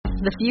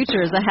The future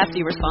is a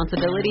hefty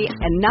responsibility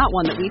and not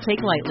one that we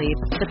take lightly.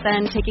 But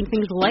then, taking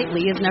things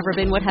lightly has never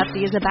been what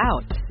Hefty is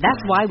about. That's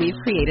why we've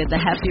created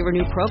the Hefty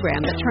Renew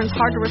program that turns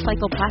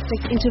hard-to-recycle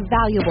plastics into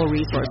valuable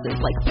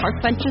resources like park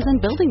benches and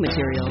building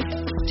materials.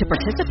 To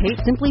participate,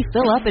 simply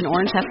fill up an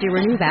orange Hefty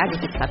Renew bag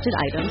with accepted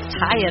items,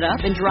 tie it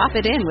up, and drop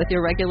it in with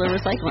your regular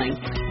recycling.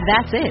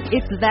 That's it.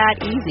 It's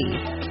that easy.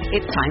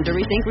 It's time to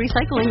rethink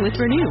recycling with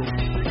Renew.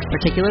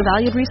 Particular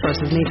valued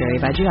resources may vary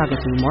by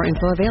geography. More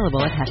info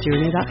available at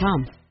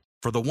heftyrenew.com.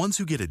 For the ones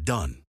who get it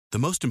done, the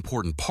most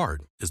important part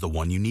is the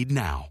one you need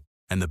now.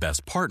 And the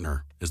best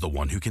partner is the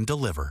one who can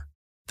deliver.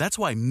 That's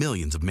why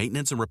millions of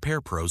maintenance and repair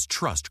pros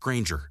trust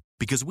Grainger.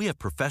 Because we have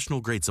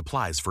professional-grade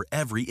supplies for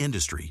every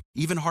industry,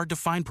 even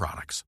hard-to-find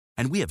products.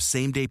 And we have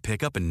same-day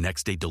pickup and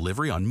next-day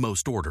delivery on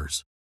most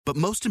orders. But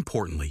most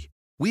importantly,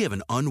 we have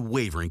an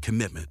unwavering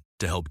commitment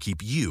to help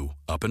keep you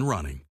up and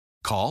running.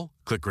 Call,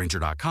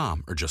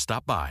 clickgrainger.com, or just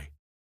stop by.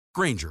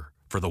 Grainger,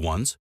 for the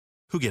ones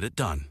who get it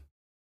done.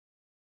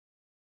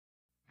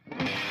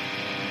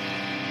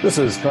 This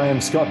is Graham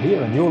Scott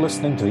here, and you're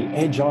listening to the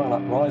Agile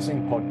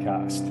Uprising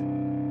podcast.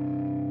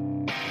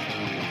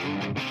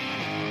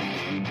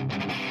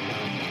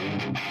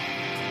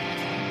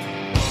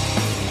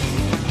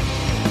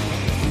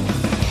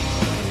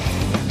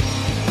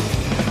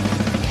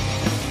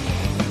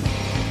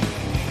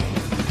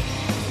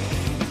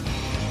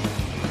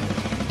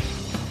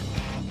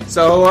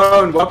 So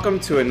hello and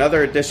welcome to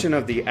another edition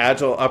of the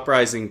Agile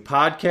Uprising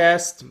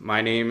podcast. My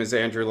name is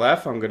Andrew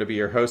Leff. I'm going to be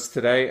your host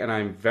today, and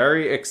I'm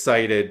very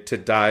excited to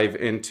dive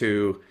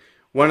into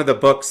one of the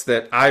books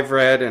that I've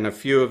read and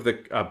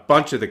a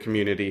bunch of the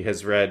community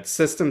has read,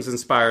 Systems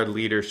Inspired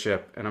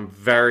Leadership. And I'm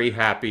very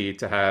happy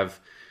to have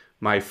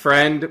my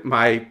friend,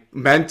 my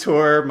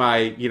mentor,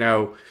 my,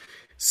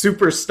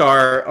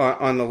 superstar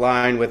on the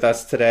line with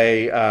us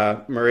today,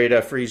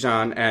 Marita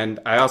Frijan, and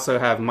I also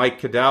have Mike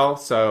Cadell.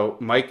 So,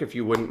 Mike, if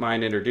you wouldn't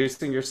mind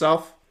introducing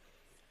yourself.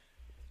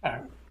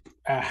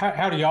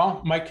 Howdy,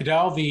 y'all. Mike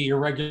Cadell, the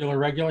irregular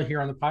regular here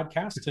on the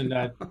podcast, and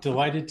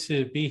delighted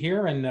to be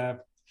here and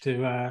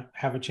to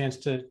have a chance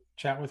to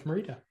chat with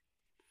Marita.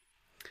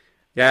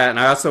 Yeah, and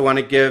I also want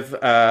to give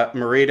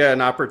Marita an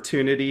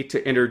opportunity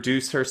to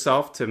introduce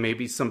herself to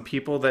maybe some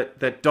people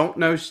that don't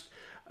know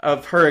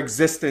of her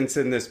existence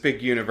in this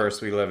big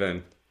universe we live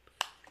in.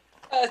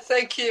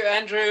 Thank you,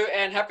 Andrew,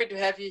 and happy to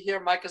have you here,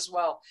 Mike, as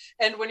well.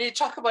 And when you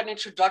talk about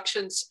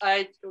introductions,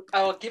 I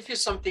will give you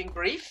something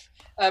brief,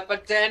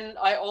 but then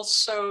I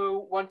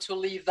also want to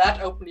leave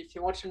that open. If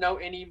you want to know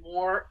anything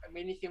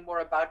more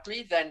about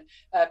me, then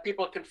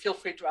people can feel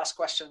free to ask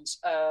questions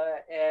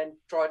and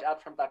draw it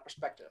out from that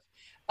perspective.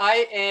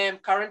 I am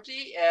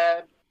currently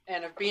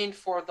and have been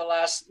for the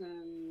last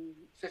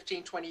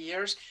 15, 20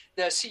 years,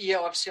 the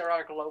CEO of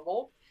CRR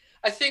Global.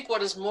 I think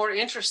what is more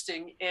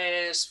interesting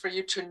is for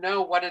you to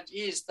know what it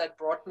is that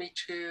brought me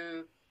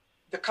to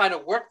the kind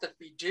of work that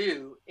we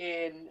do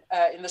in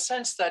the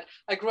sense that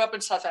I grew up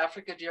in South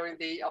Africa during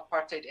the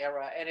apartheid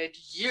era, and it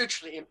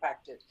hugely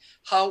impacted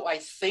how I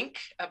think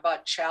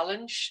about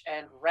challenge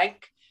and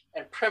rank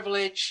and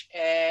privilege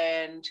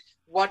and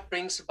what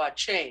brings about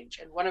change.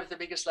 And one of the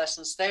biggest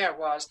lessons there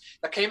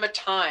came a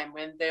time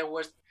when there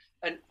was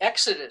an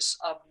exodus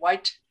of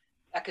white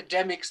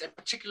academics and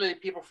particularly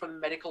people from the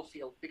medical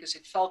field, because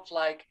it felt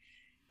like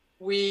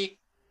we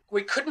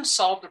couldn't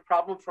solve the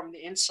problem from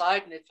the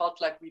inside, and it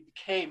felt like we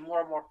became more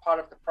and more part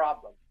of the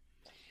problem.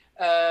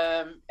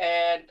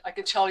 And I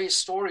can tell you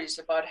stories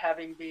about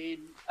having been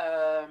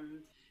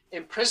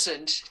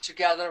imprisoned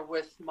together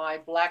with my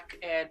Black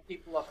and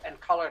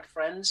colored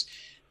friends.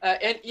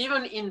 And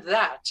even in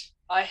that,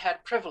 I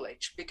had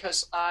privilege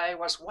because I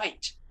was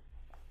white.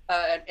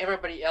 And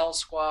everybody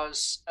else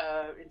was,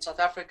 in South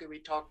Africa, we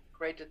talk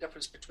greater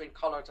difference between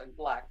colored and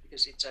Black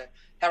because it's a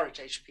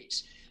heritage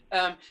piece.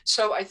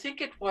 So I think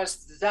it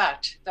was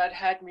that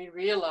had me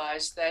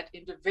realize that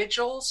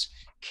individuals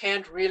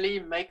can't really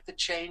make the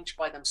change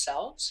by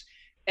themselves.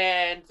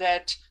 And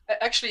that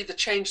actually the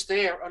change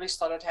there only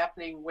started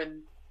happening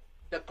when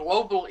the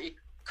global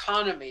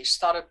economy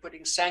started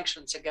putting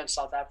sanctions against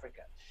South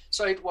Africa.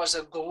 So it was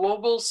a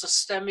global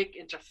systemic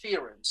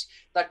interference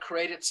that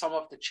created some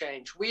of the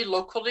change. We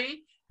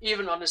locally,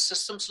 even on a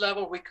systems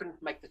level, we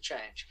couldn't make the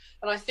change.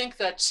 And I think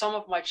that some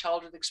of my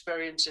childhood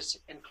experiences,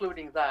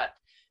 including that,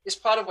 is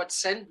part of what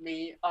sent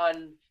me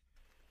on.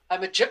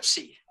 I'm a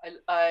gypsy.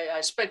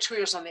 I spent 2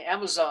 years on the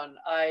Amazon.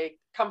 I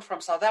come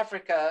from South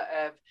Africa.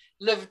 I've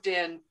lived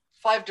in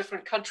 5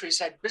 different countries,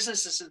 had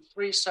businesses in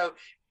 3. So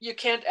you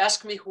can't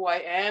ask me who I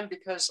am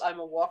because I'm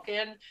a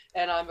walk-in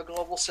and I'm a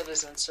global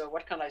citizen. So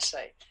what can I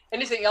say?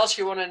 Anything else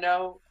you want to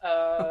know?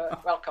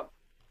 Welcome.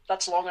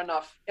 That's long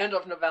enough. End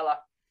of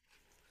novella.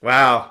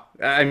 Wow.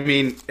 I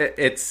mean,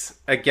 it's,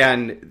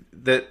 again,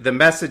 the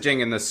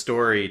messaging and the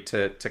story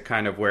to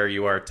kind of where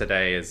you are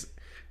today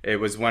it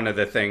was one of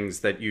the things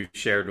that you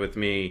shared with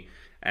me.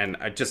 And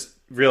I just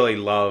really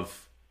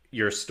love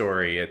your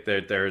story.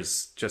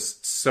 There's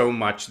just so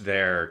much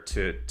there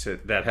to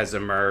that has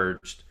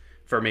emerged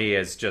for me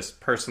as just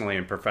personally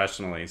and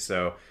professionally.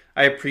 So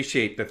I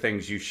appreciate the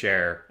things you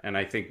share, and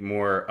I think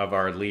more of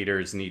our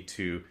leaders need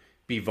to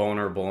be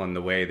vulnerable in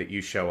the way that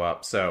you show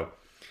up. So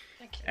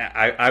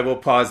I will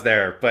pause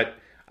there, but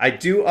I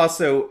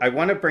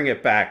want to bring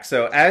it back.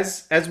 So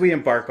as we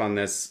embark on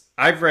this,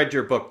 I've read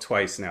your book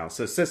twice now.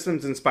 So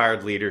Systems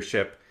Inspired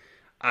Leadership.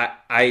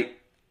 I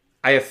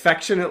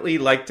affectionately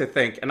like to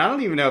think, and I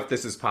don't even know if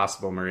this is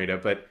possible,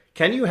 Marita, but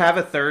can you have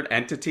a third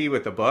entity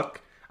with a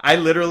book? I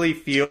literally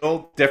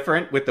feel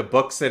different with the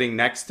book sitting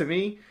next to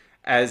me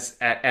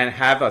and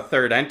have a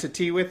third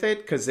entity with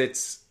it, because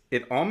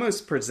it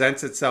almost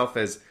presents itself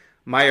as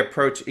my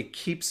approach. It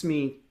keeps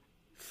me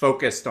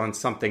focused on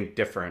something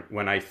different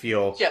when I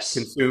feel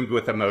consumed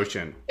with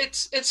emotion.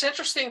 It's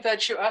interesting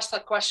that you asked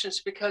that question,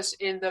 because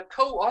in the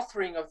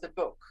co-authoring of the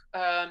book,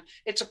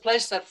 it's a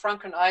place that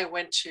Frank and I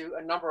went to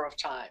a number of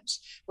times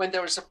when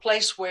there was a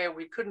place where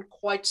we couldn't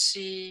quite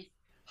see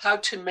how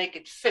to make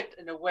it fit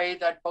in a way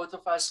that both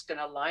of us can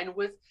align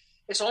with.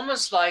 It's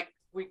almost like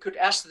we could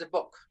ask the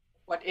book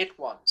what it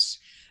wants.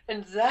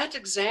 And that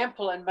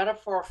example and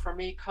metaphor for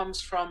me comes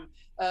from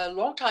a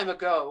long time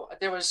ago.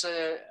 There was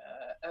a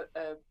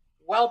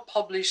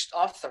well-published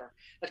author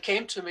that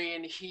came to me,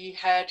 and he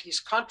had his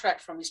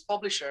contract from his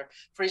publisher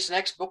for his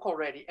next book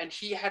already, and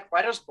he had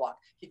writer's block.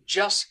 He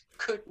just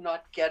could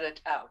not get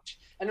it out,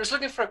 and was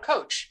looking for a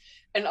coach.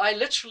 And I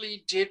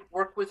literally did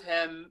work with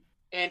him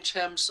in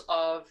terms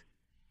of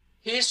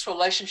his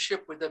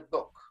relationship with the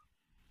book,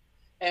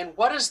 and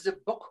what does the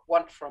book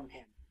want from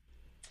him.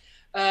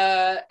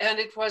 And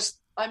it was,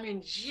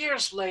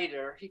 years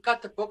later, he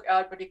got the book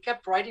out, but he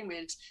kept writing me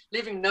and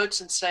leaving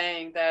notes and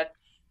saying that,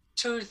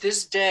 to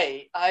this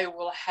day, I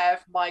will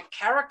have my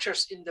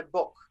characters in the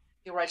book.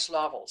 He writes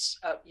novels,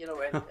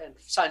 and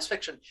science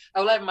fiction.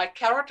 I will have my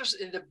characters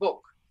in the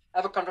book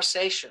have a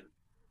conversation.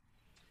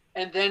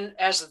 And then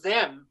as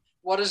them,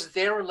 what does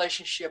their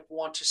relationship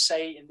want to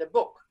say in the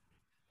book?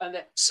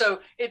 And so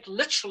it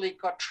literally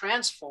got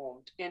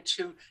transformed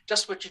into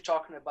just what you're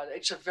talking about.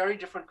 It's a very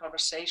different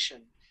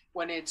conversation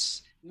when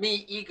it's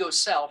me, ego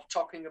self,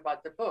 talking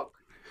about the book.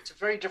 It's a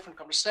very different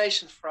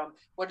conversation from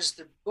what is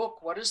the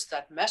book, what is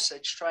that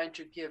message trying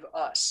to give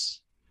us?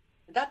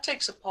 And that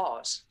takes a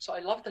pause. So I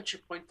love that you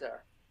point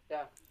there.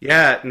 Yeah.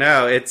 Yeah,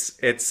 no, it's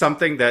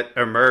something that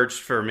emerged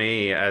for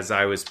me as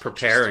I was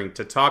preparing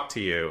to talk to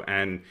you.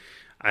 And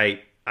I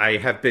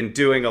have been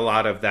doing a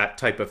lot of that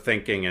type of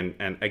thinking,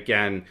 and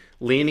again,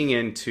 leaning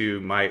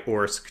into my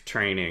ORSC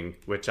training,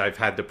 which I've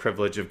had the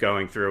privilege of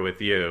going through with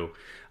you.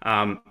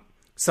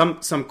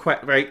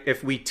 Right,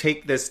 if we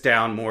take this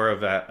down more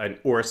of an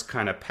ORSC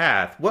kind of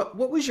path, what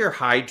was your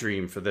high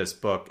dream for this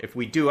book? If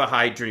we do a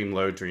high dream,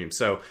 low dream.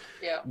 So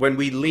when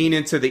we lean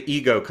into the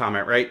ego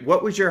comment, right,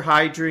 what was your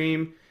high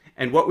dream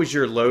and what was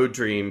your low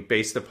dream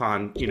based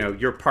upon,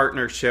 your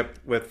partnership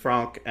with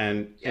Frank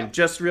and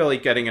just really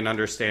getting an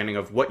understanding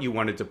of what you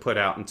wanted to put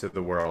out into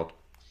the world?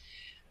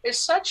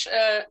 It's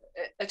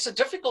a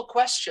difficult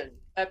question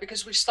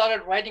because we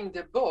started writing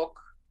the book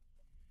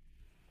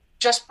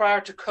just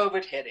prior to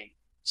COVID hitting.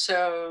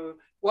 So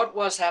what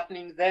was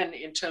happening then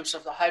in terms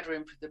of the high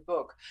dream for the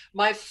book?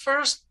 My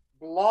first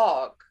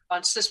blog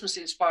on systems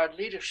inspired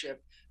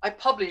leadership, I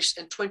published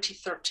in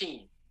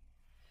 2013.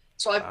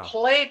 So I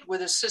played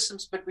with the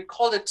systems, but we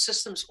called it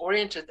systems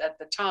oriented at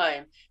the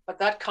time, but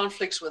that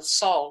conflicts with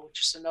SOL,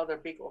 which is another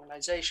big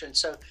organization.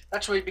 So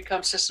that's where we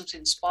become systems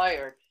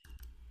inspired.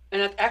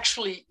 And it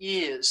actually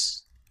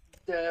is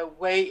the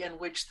way in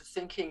which the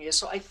thinking is.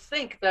 So I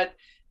think that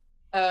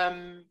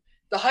the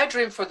high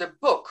dream for the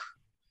book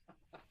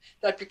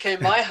that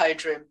became my high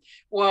dream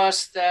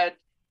was that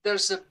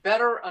there's a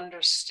better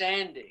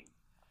understanding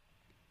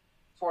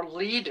for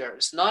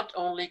leaders, not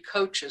only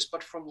coaches,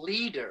 but from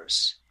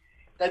leaders,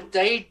 that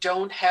they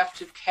don't have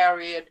to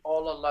carry it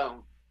all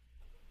alone.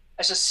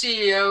 As a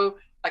CEO,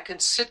 I can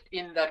sit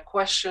in that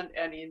question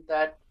and in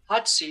that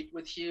hot seat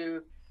with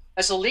you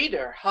as a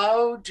leader.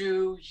 How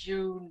do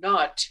you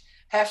not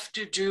have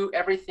to do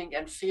everything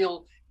and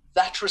feel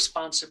that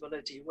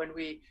responsibility? When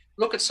we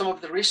look at some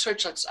of the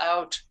research that's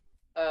out,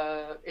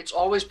 it's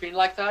always been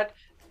like that.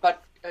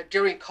 But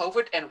during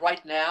COVID and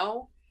right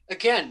now,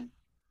 again,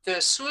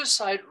 the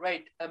suicide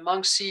rate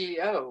among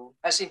CEO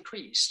has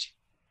increased.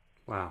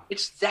 Wow.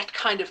 It's that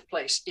kind of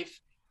place.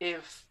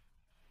 If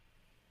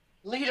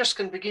leaders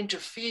can begin to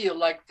feel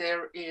like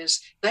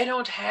they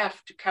don't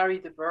have to carry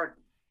the burden,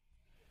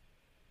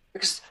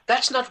 because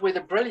that's not where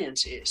the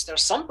brilliance is.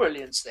 There's some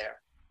brilliance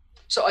there.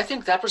 So I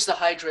think that was the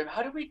high dream.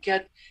 How do we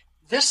get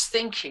this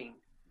thinking,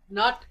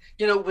 not,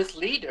 with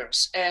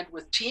leaders and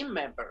with team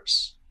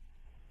members?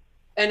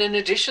 And in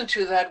addition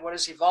to that, what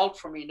has evolved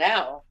for me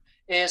now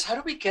is how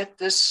do we get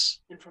this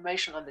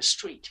information on the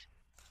street?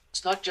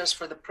 It's not just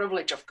for the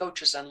privilege of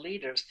coaches and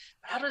leaders,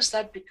 but how does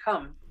that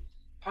become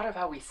part of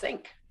how we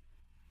think?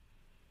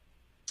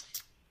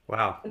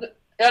 Wow.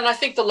 And I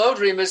think the low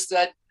dream is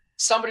that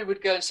somebody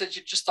would go and say,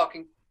 you're just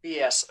talking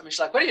BS. I mean, it's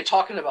like, what are you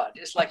talking about?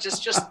 It's like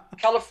just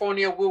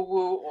California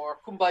woo-woo or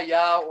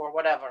kumbaya or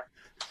whatever.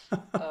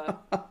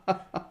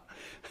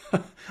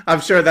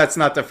 I'm sure that's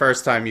not the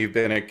first time you've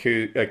been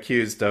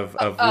accused of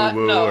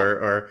woo-woo no.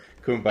 or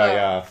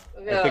Kumbaya.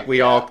 Yeah, I think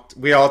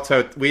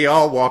we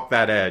all walk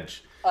that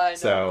edge. I know.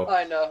 So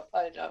I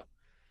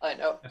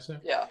know.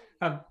 Yeah.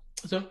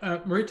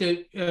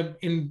 Marita,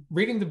 in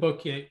reading the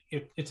book,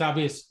 it's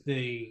obvious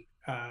the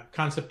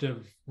concept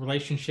of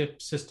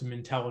relationship system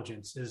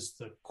intelligence is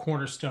the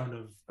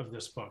cornerstone of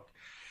this book.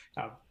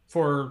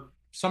 For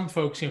some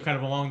folks, kind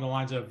of along the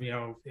lines of,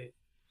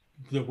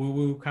 the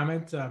woo-woo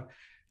comment,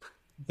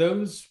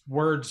 those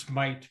words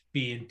might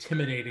be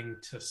intimidating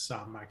to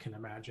some, I can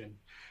imagine.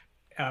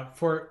 How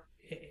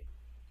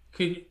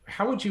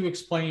would you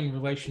explain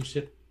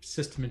relationship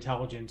system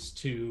intelligence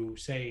to,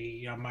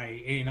 say, my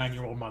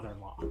 89-year-old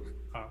mother-in-law,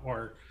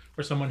 or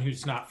someone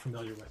who's not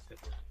familiar with it?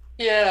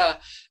 Yeah,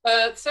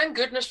 thank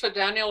goodness for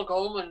Daniel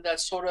Goleman that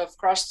sort of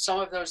crossed some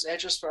of those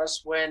edges for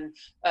us when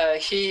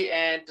he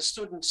and the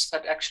students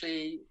that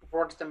actually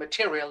wrote the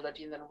material that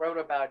he then wrote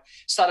about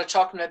started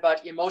talking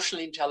about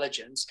emotional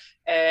intelligence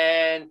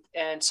and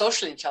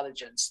social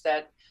intelligence.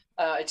 That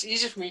it's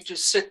easy for me to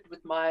sit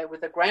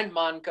with a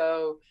grandma and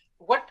go,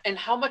 what and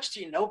how much do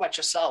you know about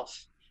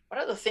yourself? What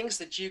are the things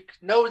that you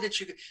know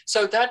that you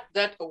so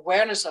that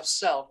awareness of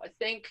self, I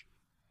think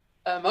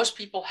most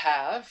people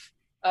have.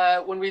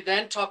 When we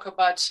then talk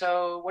about,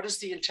 so what is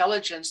the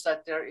intelligence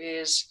that there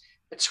is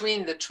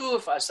between the two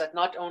of us, that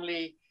not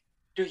only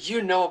do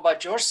you know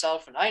about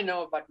yourself and I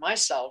know about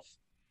myself,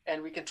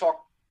 and we can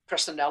talk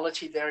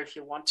personality there if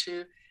you want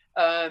to.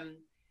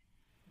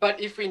 But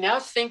if we now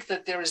think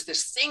that there is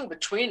this thing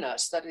between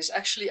us that is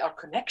actually our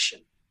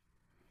connection,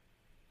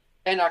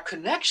 and our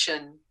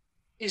connection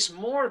is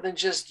more than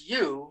just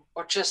you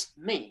or just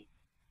me.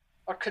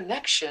 Our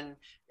connection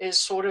is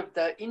sort of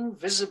the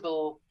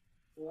invisible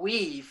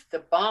weave, the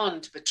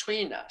bond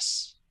between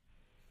us.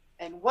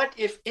 And what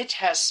if it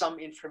has some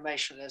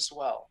information as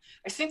well?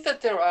 I think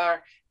that there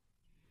are,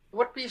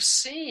 what we've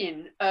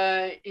seen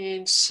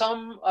in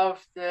some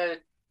of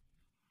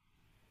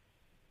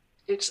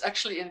it's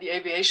actually in the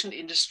aviation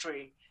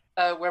industry,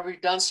 where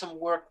we've done some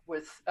work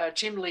with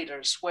team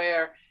leaders,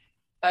 where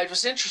it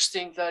was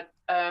interesting that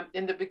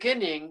in the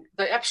beginning,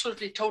 they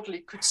absolutely totally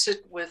could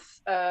sit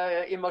with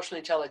emotional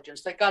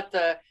intelligence. They got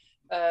the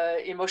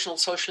emotional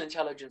social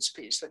intelligence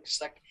piece.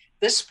 It's like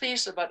this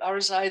piece about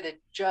RSI, that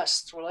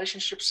just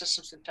relationship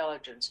systems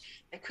intelligence,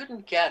 they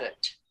couldn't get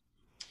it.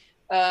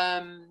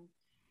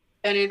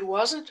 And it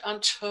wasn't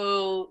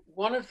until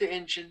one of the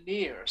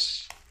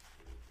engineers,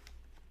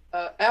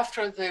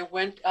 after they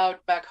went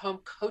out back home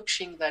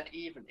coaching that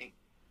evening,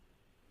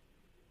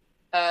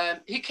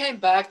 he came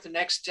back the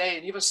next day,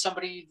 and he was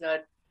somebody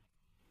that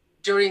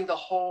during the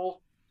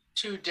whole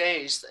 2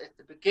 days at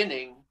the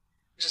beginning,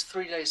 it was a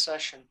 3-day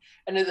session,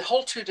 and in the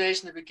whole 2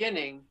 days in the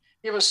beginning,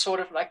 he was sort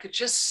of, I could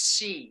just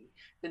see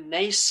the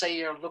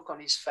naysayer look on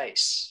his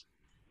face,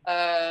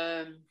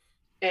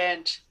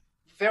 and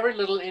very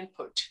little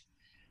input.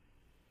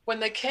 When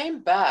they came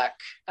back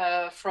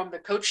from the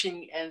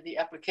coaching and the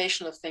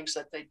application of things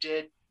that they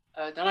did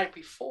the night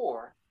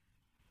before,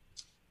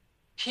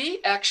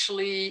 he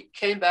actually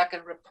came back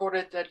and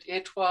reported that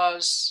it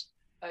was,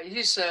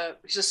 he's a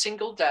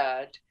single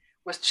dad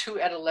with 2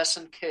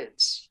 adolescent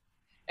kids,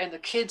 and the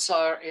kids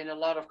are in a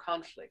lot of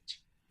conflict.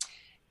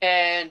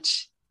 And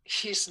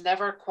he's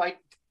never quite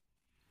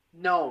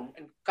known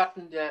and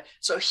gotten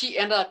so he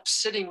ended up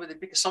sitting with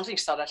it because something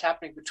started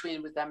happening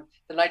with them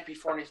the night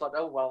before, and he thought,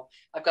 oh, well,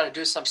 I've got to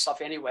do some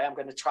stuff anyway. I'm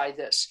going to try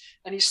this.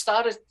 And he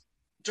started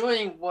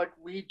doing what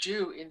we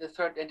do in the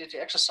third entity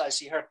exercise.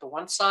 He heard the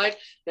one side,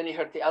 then he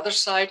heard the other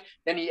side,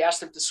 then he asked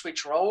them to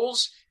switch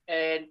roles,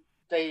 and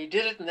they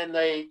did it, and then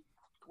they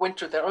went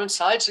to their own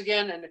sides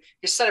again, and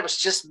he said it was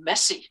just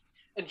messy.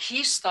 And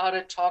he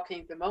started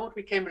talking the moment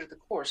we came into the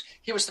course.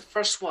 He was the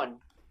first one.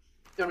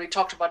 When we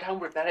talked about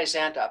homework, that his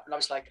hand up, and I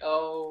was like,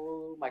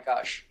 oh my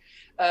gosh.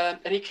 And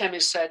he came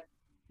and said,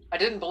 I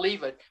didn't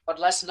believe it, but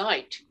last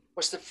night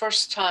was the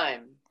first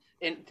time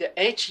in the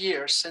 8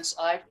 years since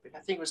I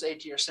think it was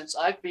 8 years since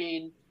I've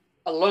been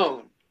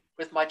alone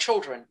with my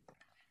children,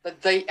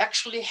 that they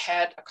actually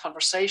had a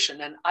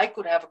conversation, and I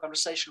could have a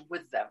conversation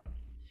with them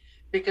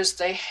because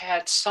they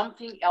had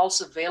something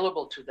else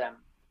available to them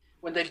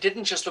when they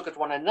didn't just look at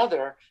one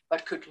another,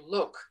 but could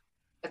look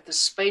at the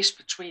space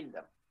between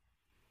them.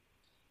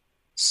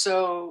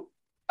 So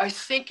I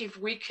think if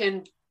we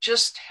can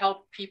just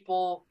help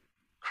people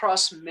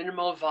cross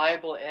minimal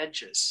viable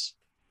edges,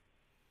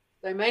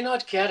 they may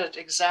not get it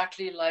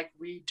exactly like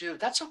we do.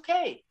 That's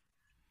okay.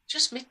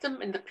 Just meet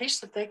them in the pace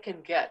that they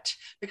can get,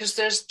 because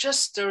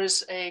there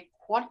is a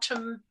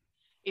quantum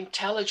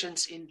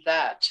intelligence in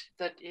that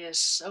is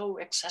so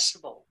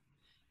accessible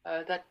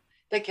that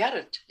they get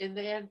it. In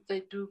the end,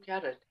 they do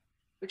get it.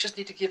 We just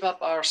need to give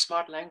up our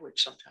smart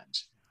language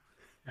sometimes.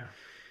 Yeah.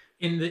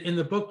 In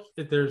the book,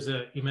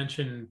 you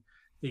mentioned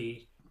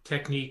the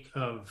technique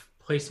of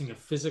placing a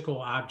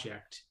physical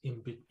object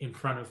in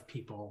front of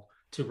people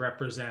to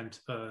represent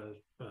a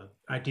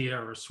idea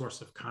or a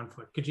source of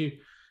conflict. Could you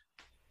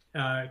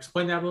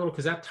explain that a little?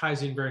 Because that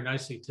ties in very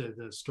nicely to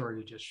the story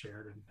you just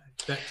shared. And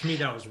that, to me,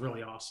 that was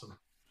really awesome.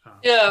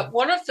 Yeah,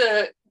 one of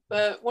the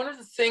one of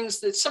the things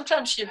that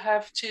sometimes you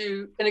have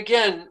to, and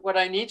again, what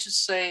I need to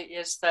say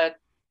is that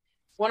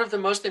one of the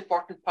most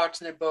important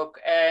parts in the book,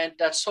 and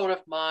that's sort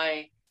of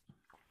my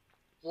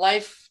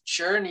life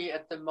journey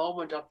at the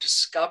moment of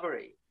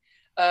discovery,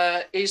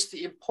 is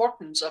the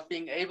importance of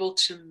being able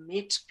to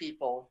meet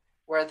people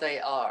where they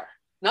are.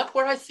 Not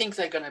where I think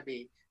they're going to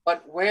be,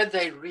 but where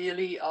they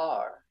really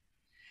are.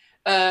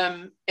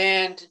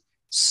 And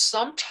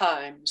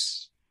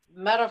sometimes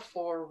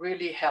metaphor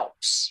really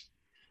helps.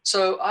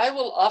 So I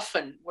will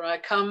often, when I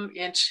come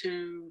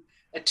into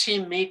a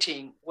team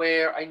meeting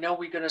where I know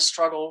we're going to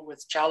struggle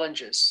with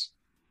challenges,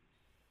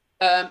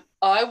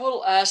 I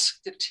will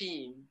ask the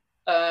team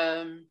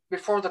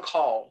before the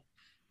call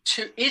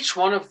to each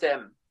one of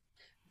them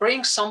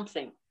bring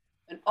something,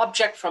 an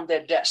object from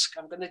their desk.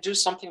 I'm going to do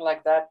something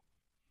like that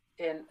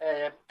in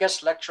a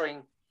guest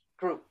lecturing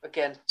group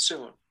again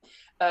soon.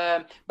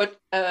 But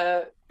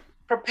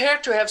prepare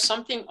to have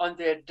something on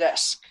their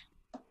desk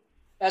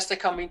as they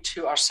come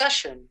into our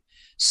session,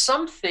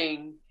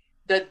 something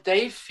that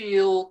they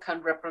feel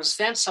can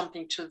represent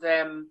something to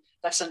them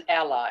that's an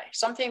ally,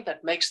 something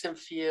that makes them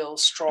feel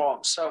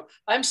strong. So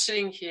I'm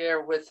sitting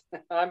here with,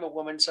 I'm a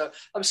woman, so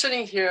I'm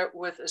sitting here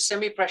with a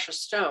semi-precious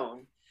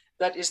stone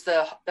that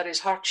is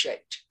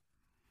heart-shaped.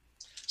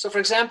 So for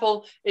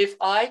example, if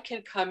I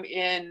can come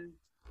in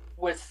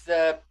with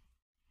the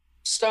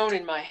stone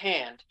in my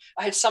hand,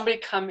 I had somebody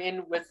come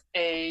in with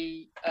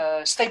a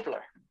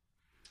stapler.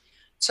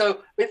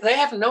 So they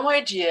have no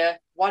idea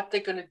what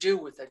they're going to do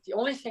with it. The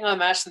only thing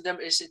I'm asking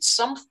them is it's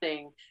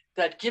something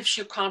that gives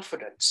you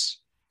confidence,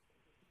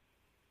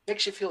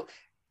 makes you feel,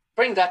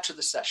 bring that to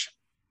the session.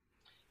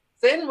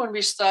 Then when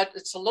we start,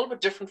 it's a little bit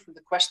different from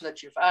the question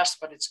that you've asked,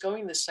 but it's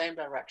going in the same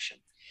direction.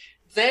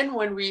 Then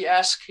when we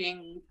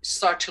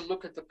start to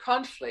look at the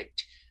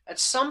conflict, at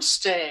some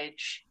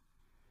stage,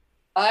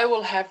 I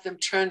will have them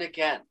turn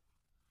again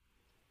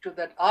to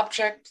that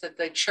object that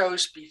they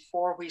chose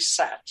before we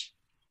sat.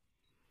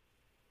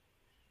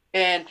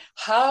 And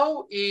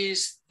how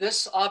is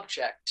this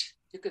object?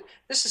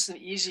 This is an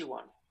easy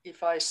one.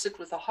 If I sit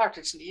with a heart,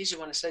 it's an easy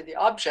one to say the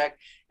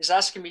object is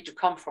asking me to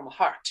come from a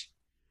heart.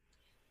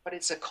 But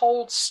it's a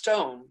cold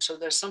stone, so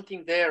there's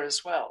something there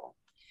as well.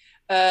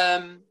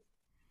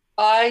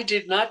 I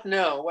did not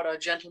know what our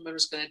gentleman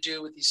was going to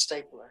do with his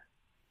stapler.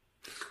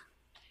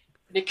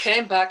 And he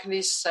came back and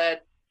he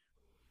said,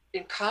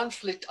 in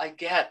conflict, I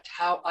get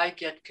how I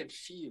get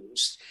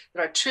confused.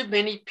 There are too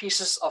many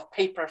pieces of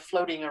paper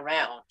floating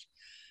around.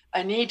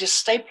 I need a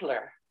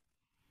stapler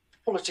to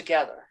pull it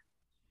together.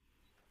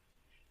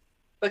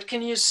 But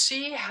can you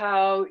see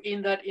how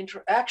in that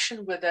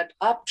interaction with that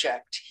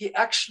object, he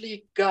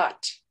actually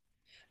got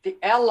the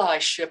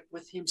allyship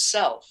with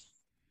himself?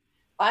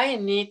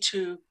 I'm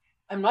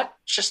not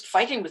just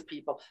fighting with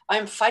people.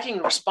 I'm fighting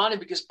and responding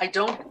because I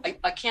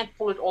can't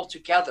pull it all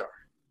together.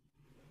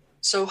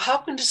 So how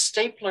can the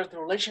stapler, the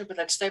relationship with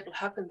that stapler,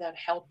 how can that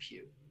help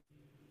you?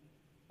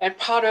 And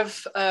part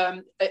of,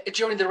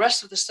 during the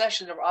rest of the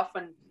session, there were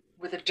often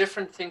with the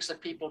different things that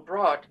people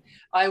brought,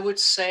 I would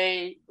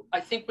say,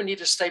 I think we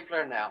need a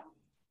stapler now.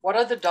 What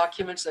are the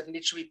documents that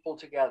need to be pulled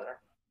together?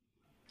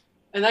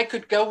 And I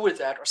could go with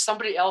that, or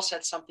somebody else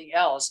had something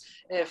else.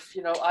 If,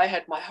 I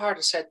had my heart,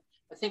 I said,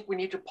 I think we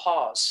need to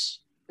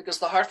pause because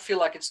the heart feel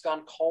like it's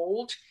gone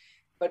cold.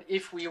 But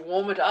if we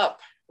warm it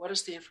up, what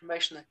is the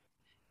information that,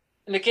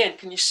 and again,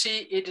 can you see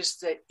it is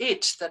the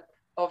it that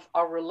of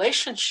our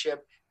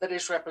relationship that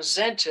is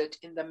represented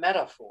in the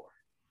metaphor?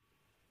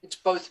 It's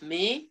both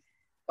me,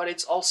 but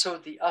it's also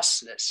the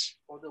usness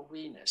or the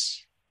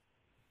we-ness.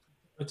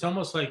 It's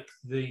almost like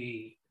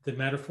the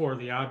metaphor,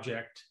 the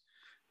object,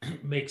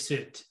 makes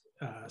it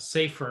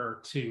safer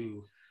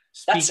to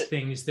speak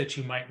things that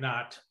you might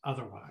not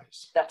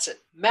otherwise. That's it.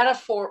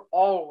 Metaphor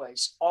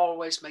always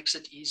makes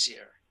it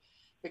easier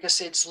because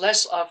it's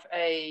less of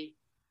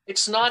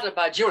it's not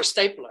about you're a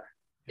stapler.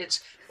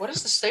 It's what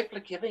is the stapler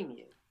giving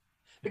you?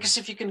 Because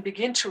if you can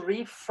begin to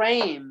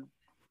reframe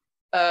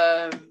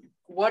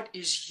what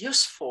is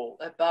useful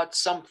about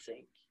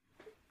something,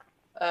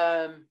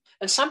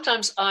 and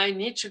sometimes I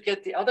need to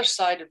get the other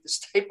side of the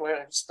stapler.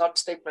 It's not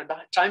stapler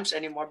times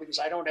anymore because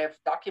I don't have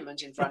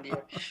documents in front of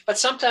you. But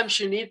sometimes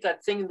you need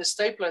that thing in the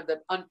stapler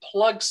that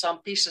unplugs some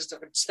pieces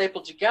that are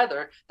stapled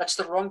together. That's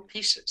the wrong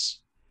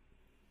pieces.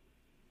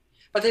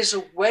 But there's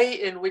a way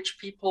in which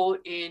people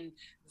in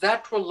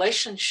that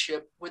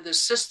relationship with the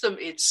system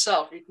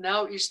itself, it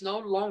now is no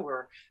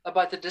longer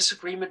about the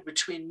disagreement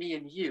between me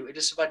and you. It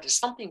is about there's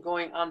something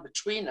going on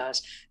between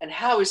us and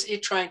how is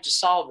it trying to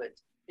solve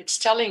it? It's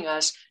telling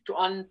us to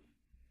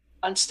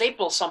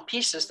unstaple some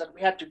pieces that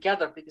we had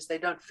together because they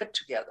don't fit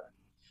together.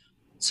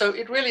 So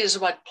it really is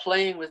about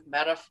playing with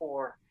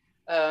metaphor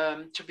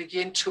to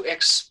begin to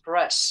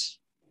express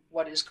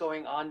what is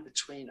going on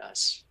between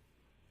us.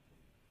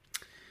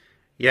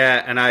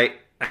 Yeah, and I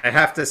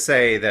have to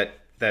say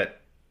that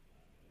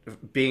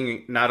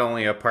being not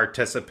only a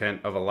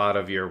participant of a lot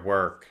of your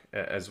work,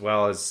 as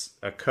well as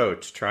a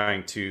coach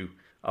trying to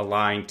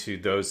align to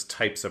those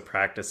types of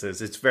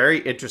practices, it's very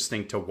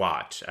interesting to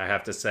watch. I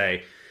have to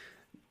say,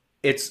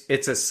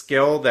 it's a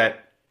skill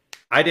that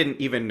I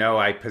didn't even know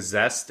I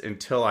possessed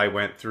until I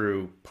went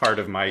through part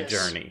of my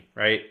journey,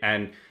 right?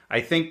 And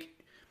I think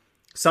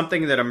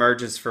something that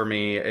emerges for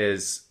me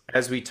is,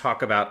 as we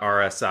talk about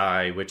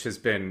RSI, which has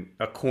been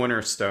a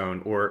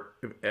cornerstone or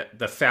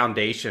the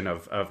foundation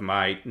of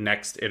my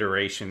next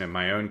iteration in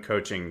my own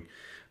coaching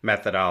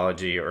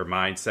methodology or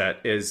mindset,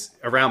 is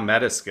around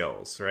meta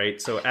skills, right?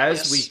 So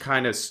as we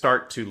kind of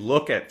start to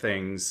look at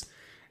things,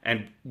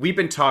 and we've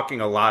been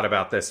talking a lot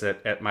about this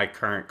at my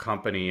current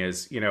company,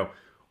 is,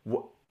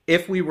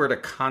 if we were to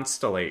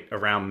constellate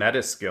around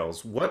meta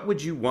skills, what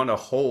would you want to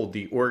hold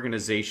the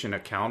organization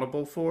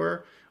accountable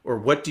for? Or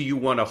what do you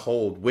want to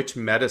hold? Which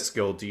meta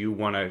skill do you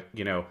want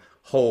to,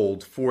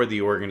 hold for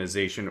the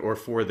organization or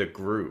for the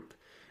group?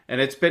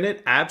 And it's been an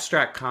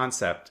abstract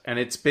concept, and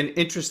it's been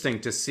interesting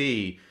to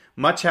see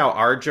much how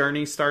our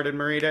journey started,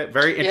 Marita.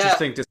 Very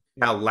interesting to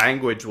see how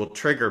language will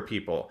trigger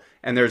people,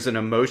 and there's an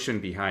emotion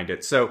behind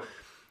it. So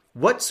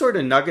what sort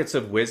of nuggets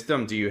of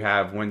wisdom do you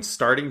have when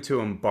starting to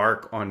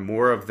embark on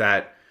more of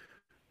that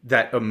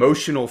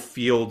emotional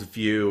field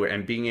view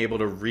and being able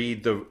to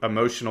read the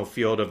emotional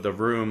field of the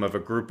room of a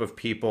group of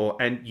people,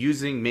 and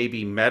using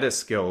maybe meta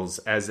skills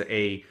as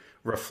a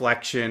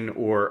reflection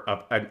or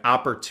an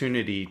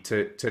opportunity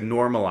to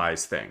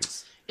normalize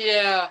things?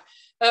 Yeah,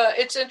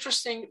 it's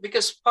interesting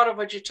because part of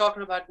what you're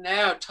talking about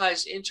now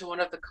ties into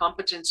one of the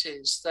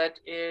competencies that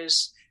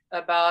is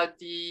about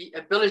the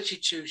ability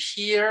to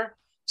hear,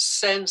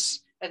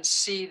 sense, and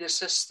see the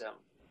system.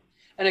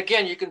 And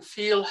again, you can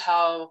feel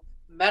how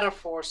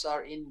metaphors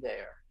are in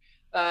there.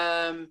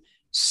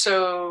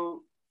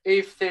 So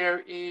if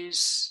there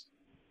is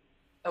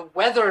a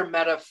weather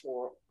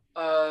metaphor,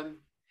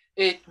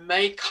 it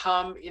may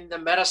come in the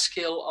meta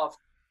skill of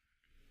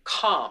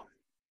calm,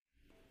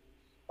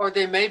 or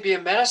there may be a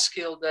meta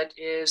skill that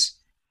is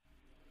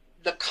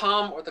the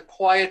calm or the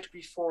quiet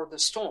before the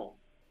storm.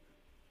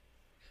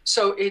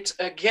 So it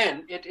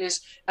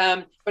is,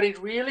 but it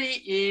really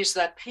is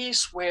that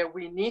piece where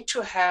we need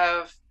to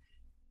have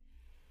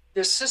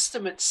the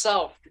system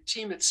itself, the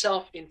team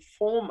itself,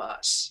 inform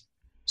us.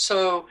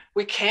 So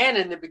we can,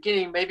 in the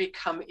beginning, maybe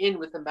come in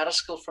with the meta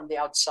skill from the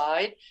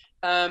outside.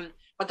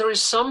 But there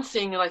is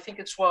something, and I think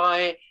it's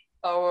why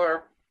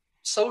our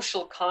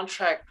social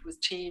contract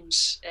with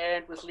teams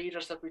and with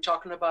leaders that we're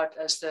talking about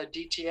as the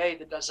DTA,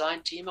 the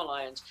Design Team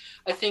Alliance,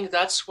 I think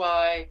that's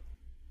why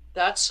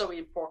that's so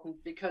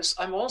important, because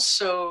I'm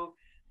also,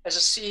 as a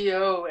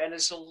CEO and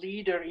as a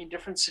leader in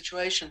different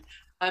situations,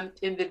 I'm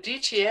in the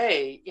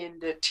DTA, in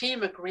the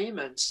team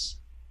agreements,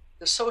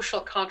 the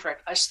social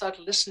contract, I start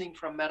listening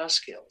from meta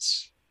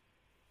skills.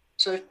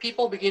 So if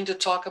people begin to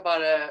talk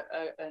about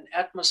an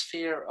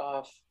atmosphere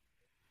of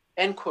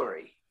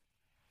inquiry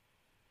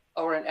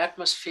or an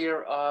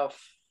atmosphere of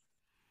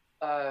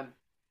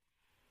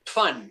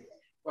fun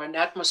or an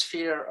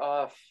atmosphere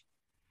of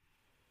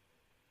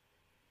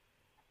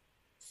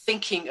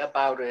thinking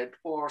about it,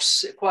 or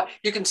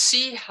you can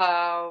see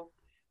how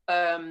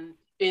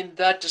in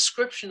that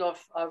description of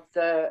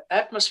the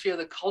atmosphere,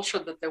 the culture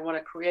that they want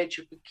to create,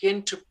 you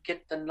begin to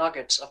get the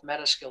nuggets of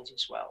meta skills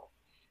as well.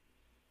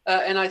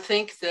 And I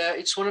think that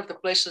it's one of the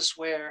places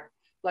where,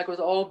 like with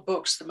all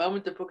books, the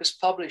moment the book is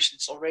published,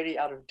 it's already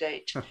out of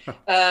date.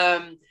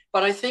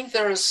 But I think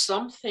there is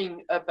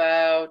something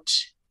about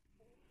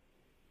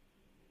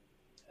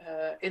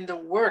in the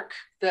work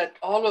that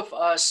all of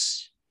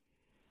us,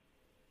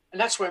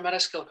 and that's where meta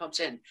skill comes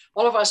in,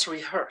 all of us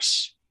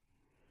rehearse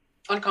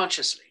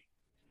unconsciously.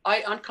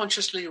 I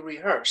unconsciously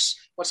rehearse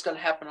what's going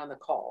to happen on the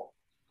call.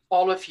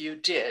 All of you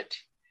did.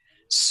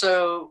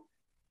 So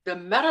the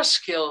meta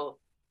skill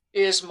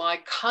is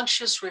my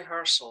conscious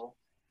rehearsal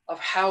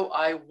of how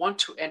I want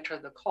to enter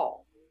the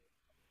call.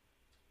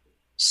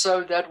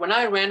 So that when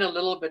I ran a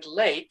little bit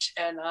late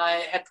and I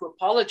had to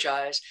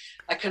apologize,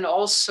 I can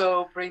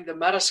also bring the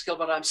meta skill,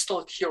 but I'm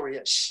still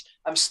curious.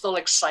 I'm still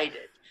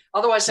excited.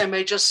 Otherwise, I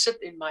may just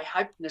sit in my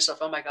hypeness of,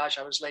 oh my gosh,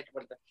 I was late.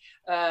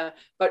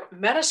 But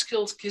meta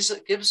skills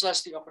gives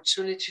us the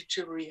opportunity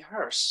to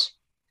rehearse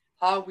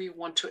how we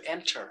want to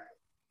enter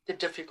the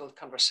difficult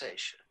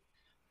conversation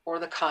or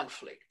the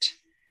conflict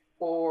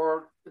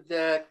or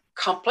the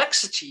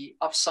complexity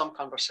of some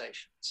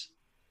conversations.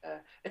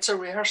 It's a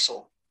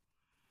rehearsal.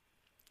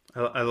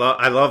 I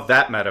love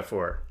that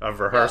metaphor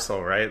of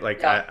rehearsal, right?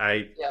 Like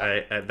I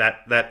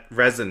that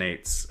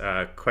resonates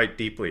quite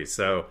deeply.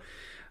 So,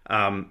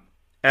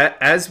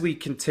 as we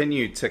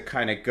continue to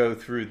kind of go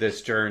through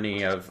this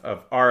journey of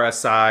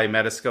RSI,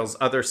 meta skills,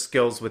 other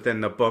skills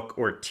within the book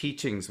or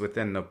teachings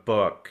within the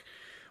book,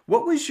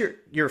 what was your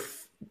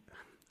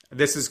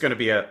this is going to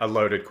be a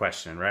loaded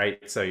question,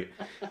 right? So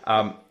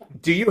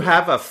do you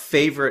have a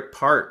favorite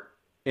part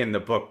in the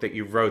book that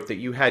you wrote that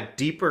you had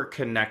deeper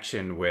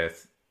connection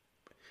with?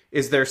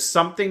 Is there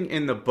something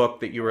in the book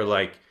that you were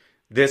like,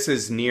 this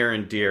is near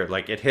and dear,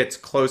 like it hits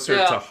closer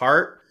to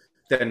heart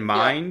than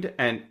mind,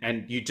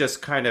 and you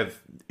just kind of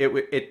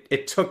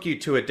it took you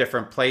to a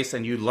different place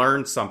and you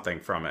learned something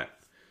from it?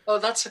 Oh,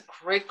 that's a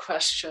great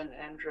question,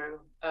 Andrew.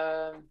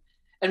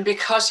 And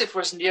because it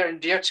was near and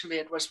dear to me,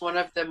 it was one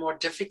of the more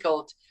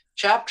difficult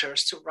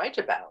chapters to write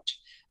about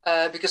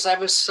because I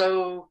was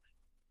so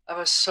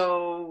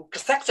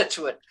connected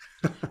to it.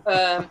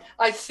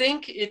 I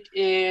think it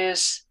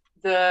is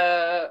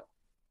the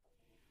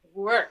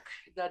work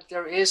that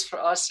there is for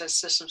us as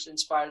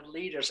systems-inspired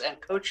leaders and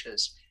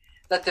coaches,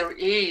 that there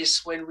is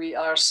when we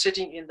are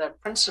sitting in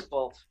that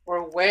principle or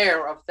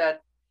aware of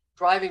that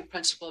driving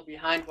principle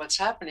behind what's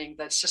happening,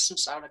 that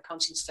systems are in a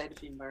constant state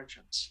of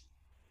emergence.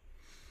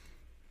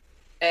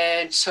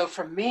 And so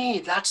for me,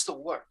 that's the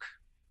work.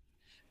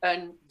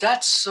 And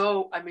that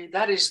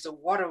is the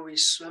water we're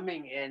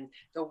swimming in,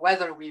 the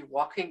weather we're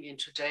walking in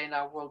today in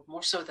our world,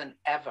 more so than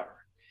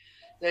ever.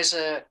 There's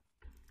a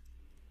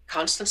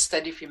constant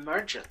state of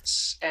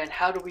emergence, and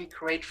how do we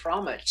create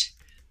from it?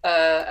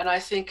 And I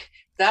think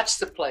that's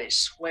the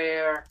place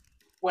where,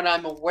 when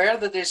I'm aware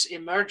that there's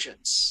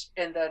emergence,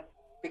 and that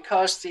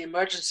because the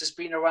emergence has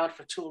been around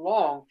for too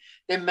long,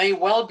 there may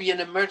well be an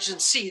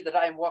emergency that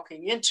I'm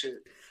walking into.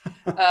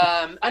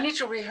 I need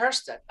to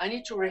rehearse that.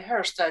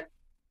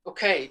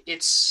 Okay,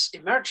 it's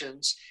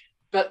emergence,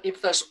 but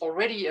if there's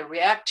already a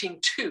reacting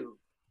to,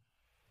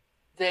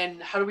 then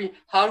how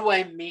do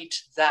I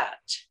meet that?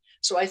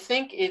 So I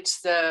think it's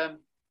the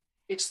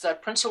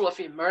principle of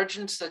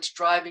emergence that's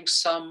driving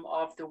some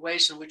of the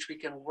ways in which we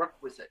can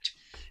work with it.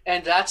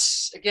 And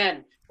that's,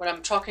 again, when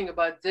I'm talking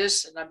about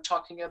this and I'm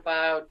talking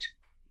about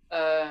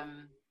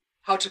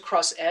how to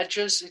cross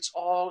edges, it's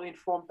all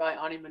informed by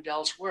Ani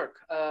Mandel's work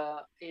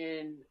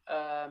in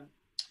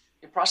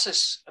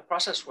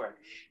process work.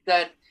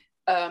 That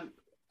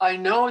I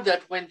know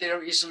that when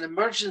there is an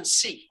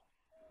emergency,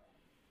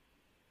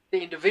 the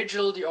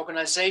individual, the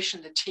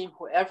organization, the team,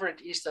 whoever it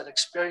is that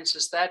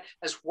experiences that,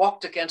 has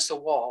walked against a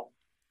wall.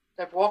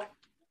 They've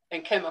walked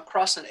and came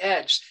across an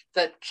edge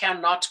that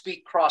cannot be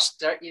crossed.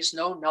 There is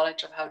no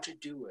knowledge of how to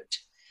do it.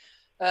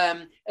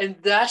 And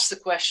that's the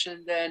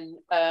question then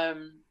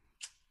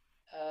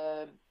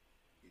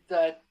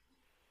that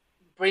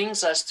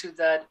brings us to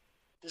that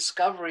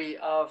discovery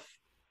of,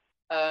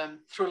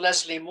 through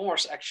Leslie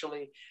Morse,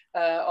 actually,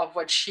 of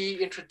what she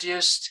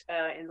introduced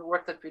in the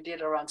work that we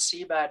did around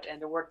CBAT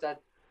and the work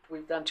that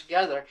we've done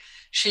together.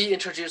 She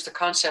introduced the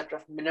concept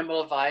of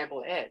minimal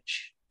viable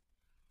edge.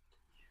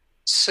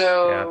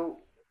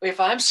 So if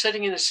I'm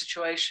sitting in a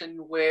situation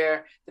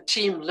where the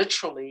team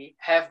literally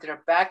have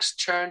their backs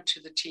turned to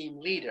the team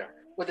leader,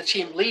 where the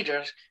team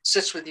leader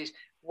sits with these,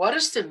 what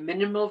is the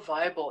minimal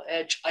viable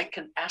edge I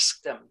can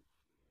ask them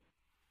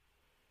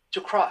to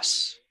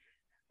cross,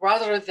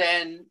 rather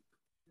than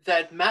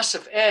that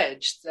massive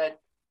edge that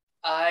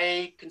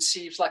I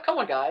conceive like, come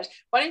on, guys,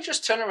 why don't you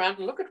just turn around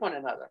and look at one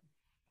another?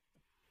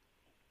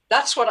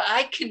 That's what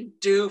I can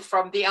do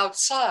from the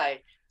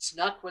outside. It's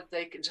not what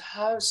they can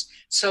house.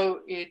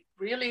 So it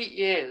really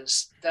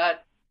is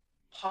that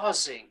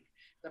pausing,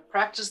 the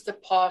practice the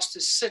pause to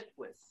sit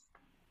with.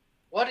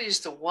 What is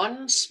the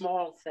one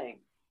small thing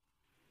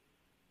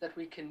that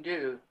we can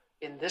do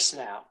in this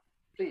now?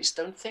 Please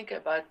don't think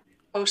about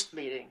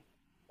post-meeting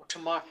or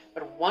tomorrow,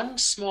 but one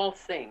small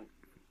thing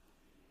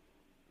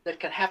that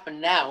can happen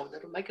now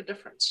that will make a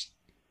difference.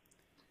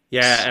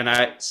 Yeah, and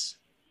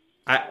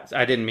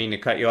I didn't mean to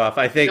cut you off.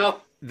 I think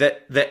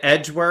that the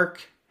edge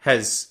work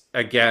has,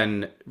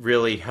 again,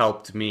 really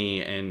helped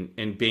me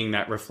in being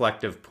that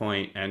reflective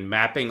point, and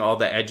mapping all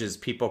the edges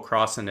people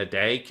cross in a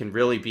day can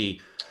really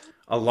be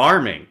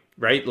alarming,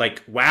 right?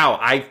 Like, wow,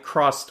 I've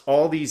crossed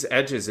all these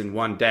edges in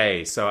one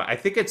day. So I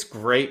think it's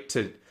great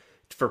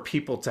for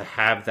people to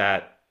have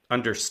that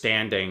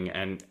understanding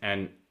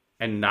and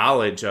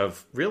knowledge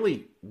of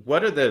really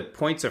what are the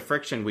points of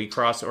friction we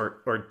cross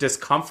or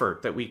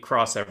discomfort that we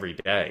cross every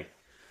day.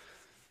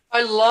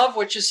 I love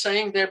what you're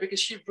saying there,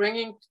 because you're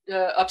bringing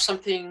up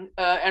something,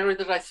 Andrew,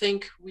 that I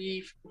think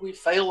we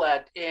fail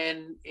at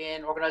in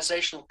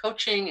organizational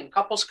coaching, in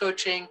couples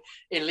coaching,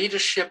 in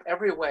leadership,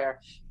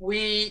 everywhere.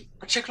 We,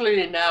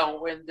 particularly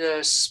now when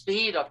the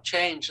speed of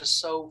change is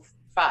so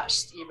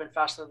fast, even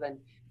faster than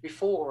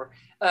before,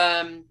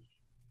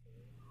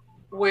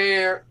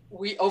 where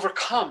we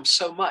overcome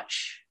so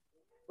much,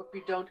 but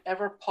we don't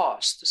ever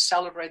pause to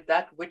celebrate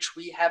that which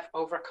we have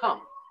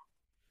overcome.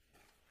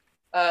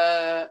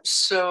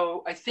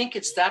 So I think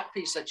it's that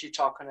piece that you're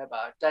talking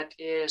about. That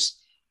is,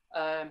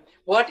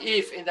 what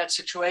if in that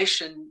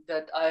situation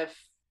that I've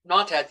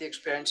not had the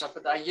experience of,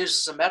 but I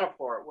use as a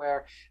metaphor,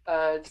 where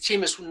the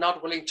team is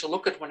not willing to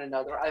look at one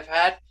another. I've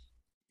had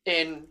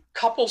in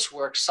couples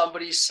work,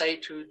 somebody say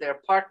to their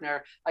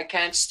partner, I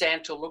can't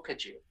stand to look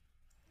at you.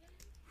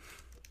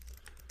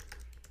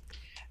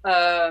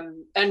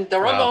 And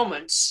there are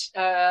moments,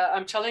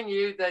 I'm telling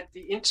you, that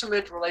the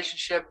intimate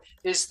relationship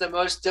is the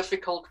most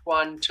difficult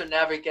one to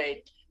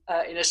navigate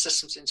in a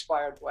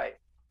systems-inspired way.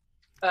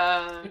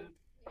 But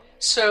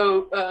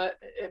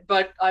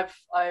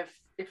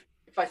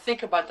if I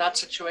think about that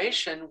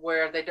situation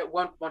where they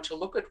won't want to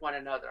look at one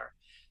another,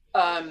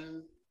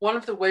 one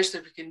of the ways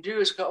that we can do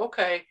is go,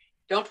 okay,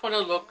 don't want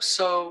to look,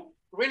 so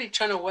really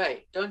turn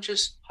away. Don't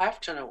just half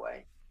turn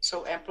away.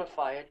 So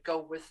amplify it, go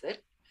with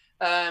it.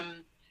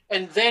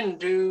 and then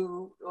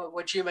do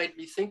what you made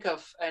me think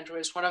of, Andrew,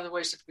 is one of the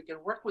ways that we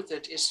can work with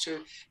it is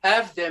to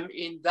have them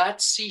in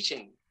that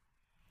seating.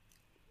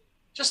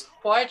 Just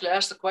quietly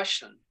ask the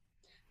question,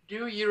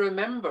 do you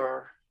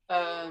remember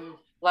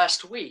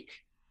last week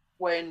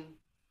when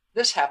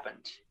this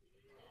happened,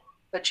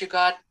 that you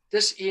got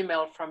this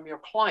email from your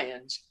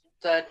client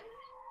that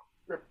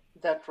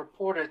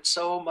reported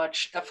so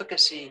much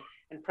efficacy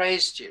and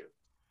praised you?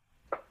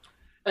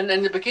 And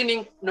in the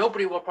beginning,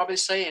 nobody will probably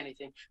say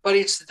anything, but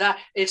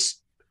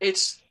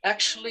it's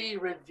actually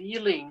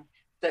revealing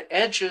the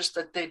edges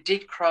that they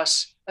did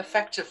cross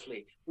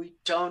effectively. We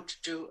don't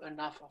do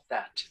enough of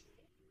that.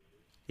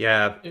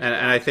 Yeah, and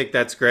I think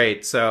that's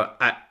great. So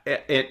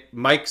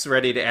Mike's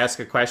ready to ask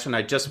a question.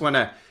 I just want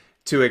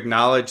to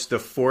acknowledge the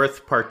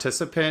fourth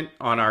participant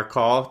on our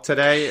call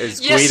today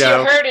is yes,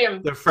 Guido, you heard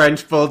him. The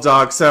French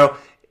Bulldog. So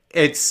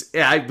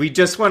we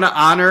just want to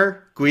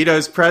honor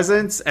Guido's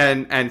presence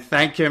and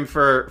thank him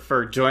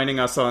for joining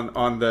us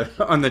on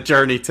the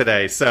journey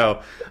today.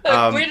 So,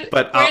 Guido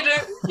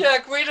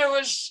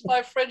was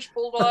my French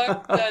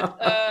Bulldog that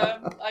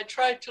I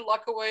tried to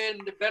lock away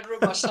in the bedroom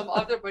or some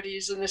other, but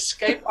he's an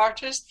escape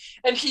artist,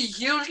 and he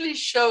usually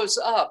shows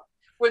up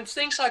when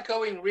things are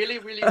going really,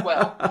 really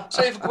well.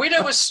 So if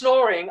Guido was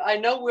snoring, I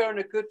know we're on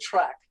a good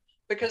track,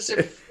 because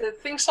if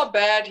things are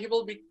bad, he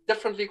will be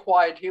differently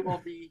quiet. He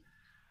will be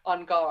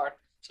on guard.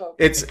 So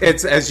it's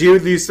as you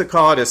used to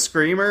call it, a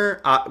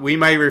screamer. We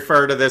may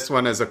refer to this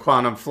one as a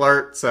quantum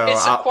flirt. So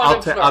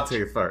I'll take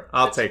flirt.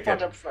 I'll take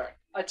it. Flirt.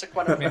 It's a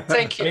quantum flirt.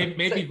 Thank you.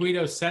 Maybe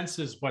Guido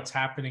senses what's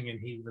happening and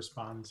he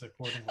responds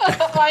accordingly.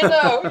 I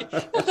know.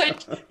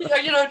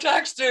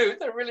 Dogs do.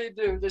 They really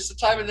do. There's a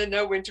time when they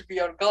know when to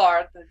be on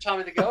guard. The time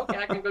when they go, okay,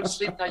 I can go to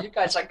sleep now. You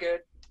guys are good.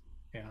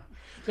 Yeah.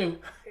 So,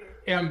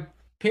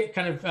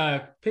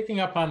 picking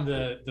up on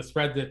the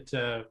thread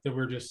that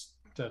we're just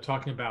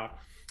talking about.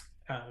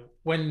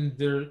 When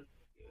there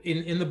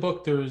in the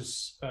book,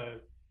 there's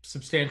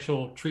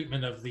substantial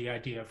treatment of the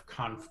idea of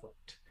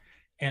conflict,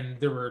 and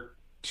there were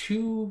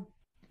two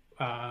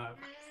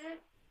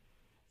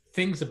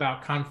things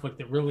about conflict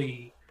that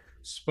really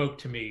spoke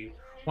to me.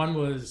 One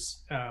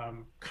was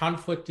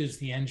conflict is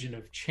the engine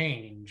of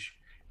change,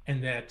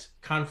 and that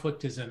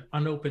conflict is an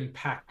unopened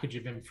package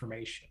of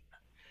information.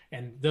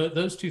 And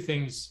those two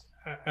things,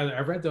 I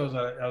read those,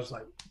 I was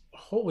like,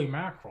 holy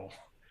mackerel,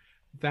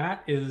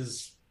 that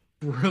is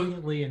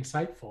brilliantly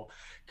insightful.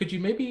 Could you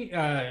maybe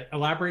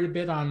elaborate a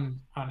bit on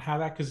how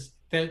that, because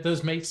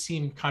those may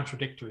seem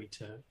contradictory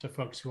to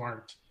folks who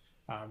aren't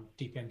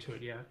deep into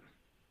it yet.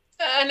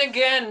 And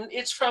again,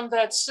 it's from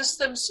that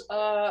systems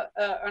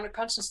on a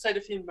constant state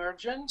of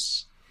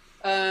emergence,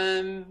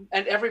 and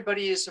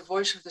everybody is a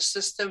voice of the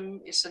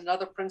system is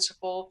another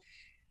principle.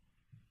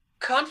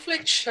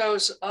 Conflict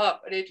shows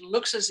up and it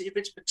looks as if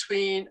it's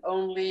between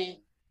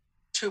only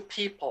two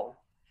people,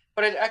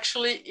 but it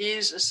actually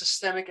is a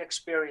systemic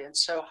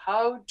experience. So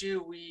how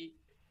do we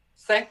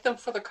thank them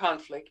for the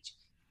conflict,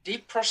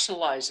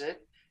 depersonalize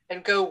it,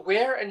 and go,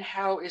 where and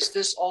how is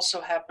this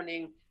also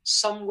happening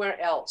somewhere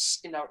else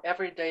in our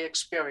everyday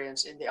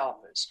experience in the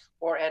office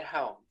or at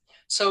home?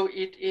 So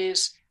it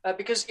is,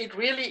 because it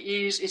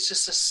really is, it's a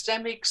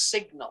systemic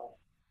signal.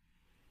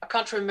 I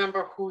can't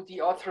remember who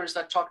the author is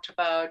that talked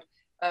about,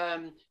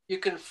 you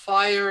can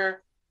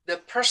fire the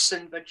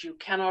person, but you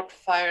cannot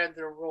fire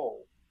the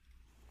role.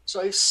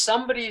 So if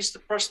somebody is the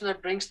person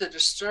that brings the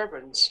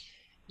disturbance,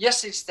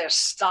 yes, it's their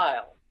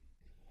style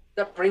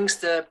that brings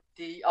the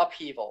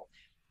upheaval,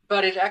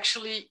 but it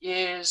actually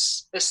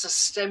is a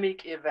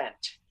systemic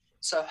event.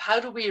 So how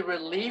do we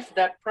relieve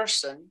that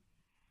person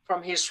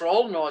from his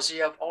role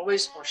nausea of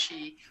always, or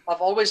she,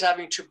 of always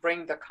having to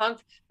bring the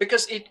conflict?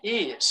 Because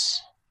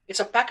it's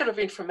a packet of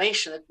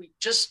information that we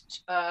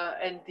just,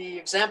 and the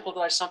example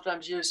that I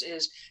sometimes use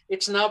is,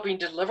 it's now being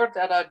delivered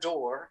at our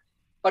door,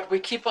 but we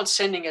keep on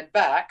sending it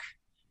back.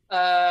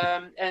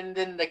 And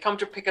then they come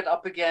to pick it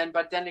up again,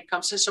 but then it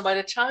comes. So by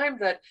the time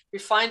that we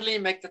finally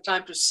make the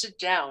time to sit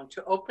down,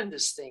 to open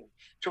this thing,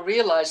 to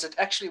realize that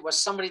actually it was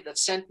somebody that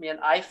sent me an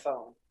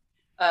iPhone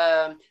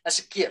as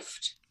a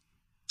gift,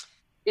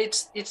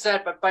 it's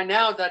that. But by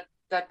now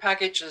that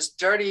package is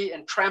dirty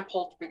and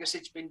trampled because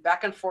it's been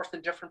back and forth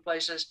in different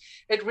places.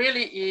 It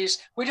really is.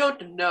 We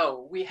don't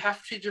know. We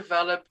have to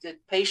develop the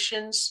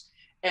patience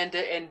and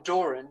the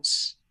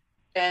endurance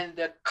and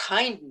the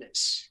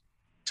kindness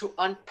to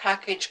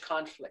unpackage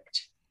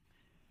conflict,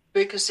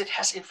 because it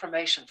has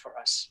information for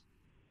us.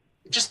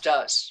 It just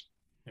does.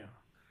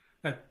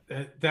 Yeah,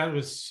 that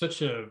was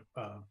such a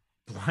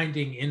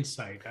blinding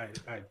insight.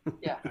 I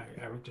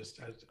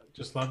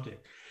just loved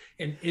it,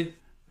 and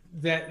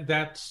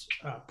that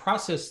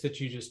process that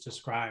you just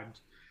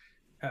described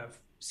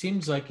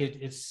seems like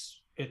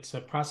it's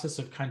a process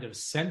of kind of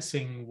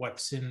sensing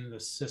what's in the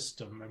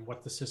system and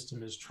what the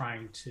system is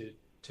trying to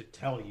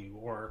tell you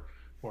or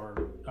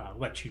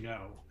let you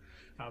know.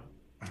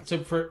 So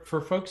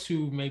for folks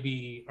who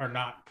maybe are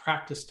not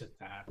practiced at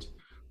that,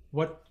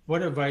 what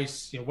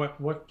advice,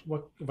 what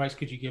advice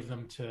could you give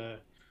them to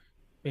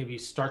maybe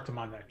start them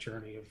on that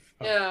journey of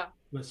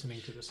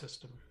listening to the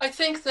system? I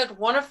think that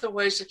one of the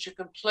ways that you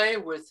can play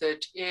with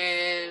it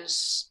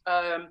is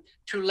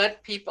to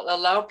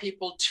allow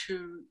people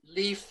to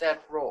leave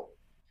that role.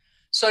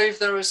 So if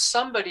there is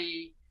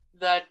somebody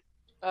that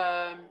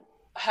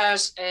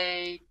has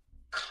a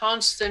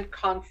constant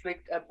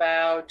conflict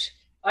about,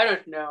 I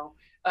don't know,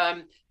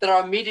 that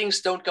our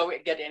meetings don't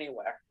get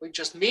anywhere. We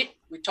just meet,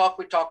 we talk,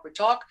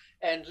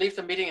 and leave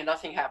the meeting and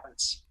nothing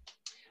happens.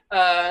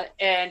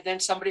 And then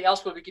somebody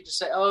else will begin to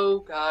say, oh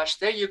gosh,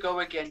 there you go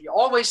again. You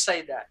always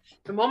say that.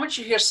 The moment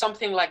you hear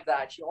something like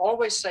that, you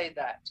always say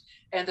that.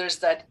 And there's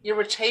that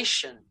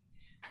irritation.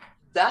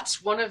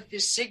 That's one of the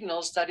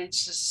signals that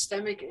it's a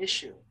systemic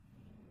issue.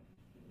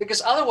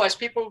 Because otherwise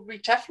people would be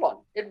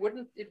Teflon. It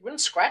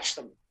wouldn't scratch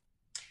them.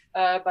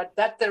 But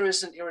that there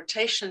is an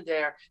irritation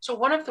there. So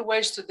one of the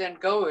ways to then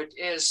go it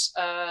is,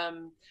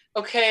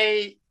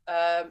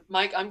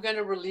 Mike, I'm going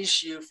to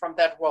release you from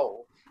that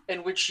role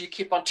in which you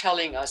keep on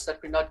telling us that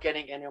we're not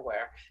getting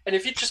anywhere. And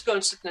if you just go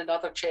and sit in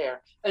another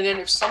chair, and then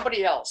if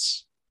somebody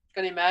else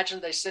can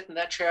imagine they sit in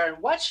that chair,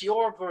 and what's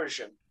your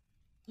version,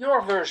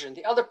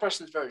 the other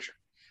person's version,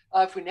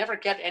 if we never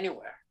get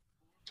anywhere,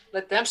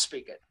 let them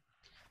speak it.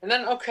 And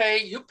then,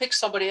 okay, you pick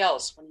somebody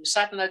else. When you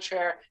sat in that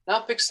chair, now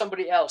pick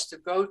somebody else to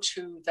go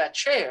to that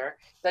chair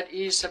that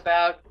is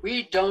about,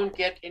 we don't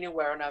get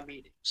anywhere in our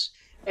meetings.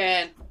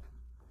 And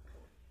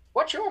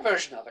what's your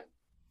version of it?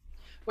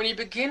 When you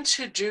begin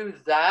to do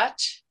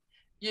that,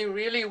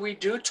 we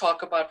do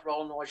talk about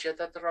role nausea,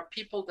 that there are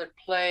people that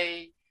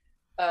play,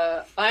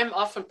 I'm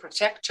often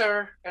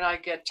protector and I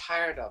get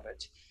tired of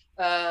it.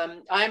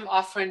 I'm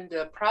often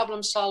the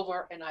problem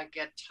solver and I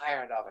get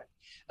tired of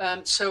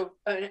it. So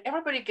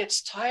everybody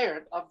gets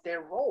tired of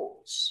their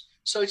roles.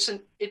 So it's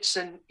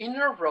an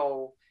inner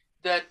role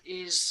that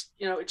is,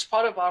 it's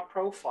part of our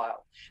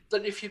profile.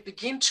 That if you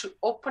begin to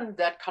open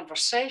that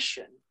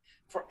conversation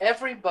for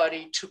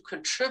everybody to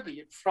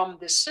contribute from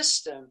the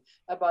system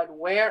about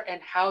where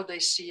and how they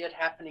see it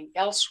happening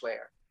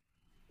elsewhere,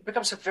 it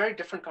becomes a very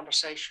different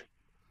conversation.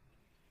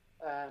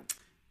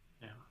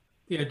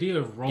 The idea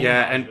of role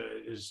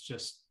is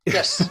just...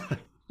 Yes.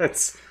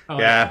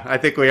 I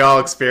think we all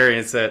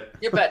experience it.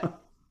 You bet.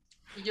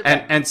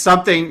 And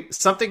something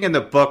in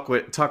the book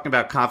with talking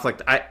about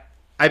conflict,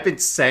 I've been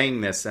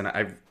saying this, and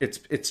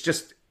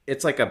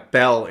it's like a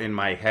bell in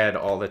my head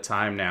all the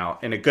time now,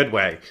 in a good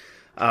way.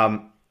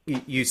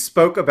 You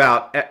spoke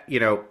about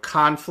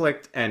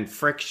conflict and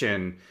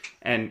friction,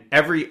 and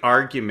every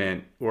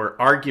argument or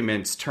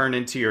arguments turn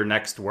into your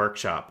next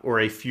workshop or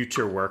a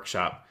future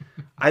workshop.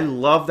 I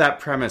love that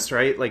premise,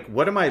 right? Like,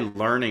 what am I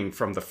learning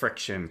from the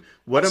friction?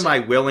 What am I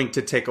willing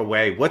to take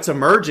away? What's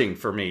emerging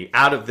for me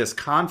out of this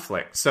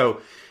conflict?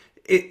 So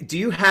do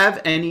you have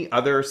any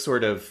other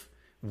sort of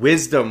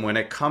wisdom when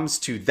it comes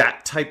to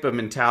that type of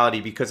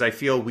mentality? Because I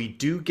feel we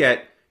do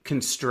get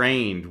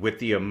constrained with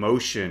the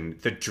emotion,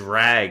 the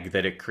drag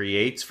that it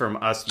creates from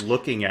us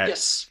looking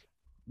at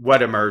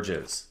what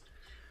emerges.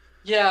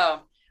 Yeah.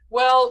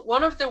 Well,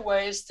 one of the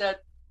ways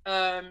that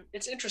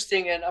it's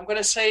interesting, and I'm going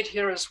to say it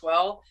here as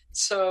well.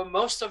 So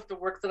most of the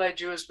work that I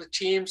do is with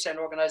teams and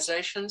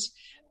organizations,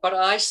 but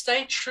I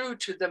stay true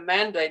to the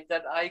mandate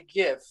that I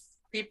give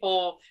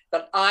people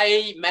that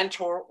I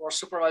mentor or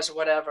supervise or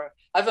whatever.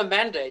 I have a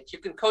mandate. You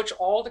can coach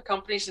all the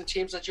companies and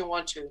teams that you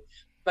want to,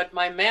 but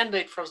my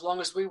mandate for as long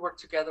as we work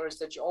together is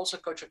that you also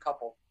coach a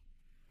couple.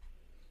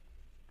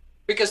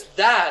 Because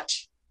that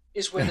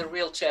is where the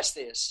real test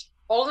is.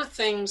 All the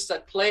things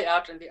that play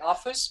out in the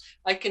office,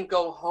 I can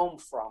go home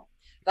from.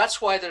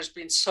 That's why there's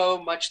been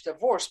so much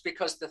divorce,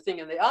 because the thing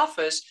in the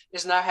office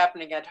is now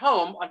happening at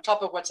home on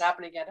top of what's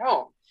happening at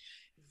home.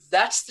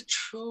 That's the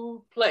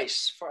true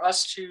place for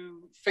us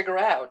to figure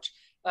out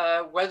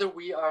whether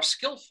we are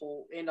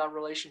skillful in our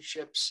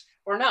relationships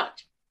or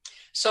not.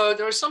 So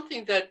there was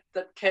something that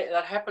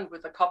happened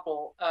with a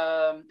couple,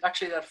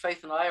 actually that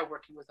Faith and I are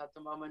working with at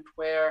the moment,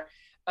 where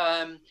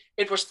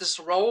it was this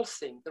role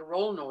thing, the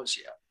role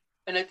nausea.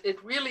 And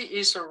it really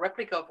is a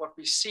replica of what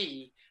we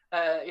see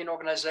in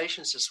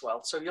organizations as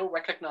well. So you'll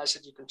recognize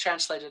it, you can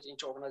translate it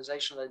into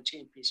organizational and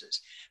team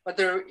pieces. But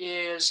there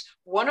is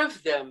one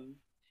of them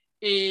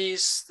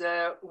is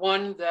the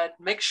one that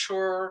makes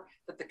sure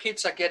that the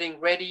kids are getting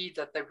ready,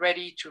 that they're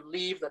ready to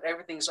leave, that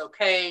everything's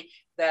okay,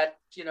 that,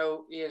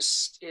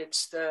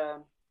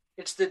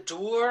 it's the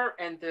doer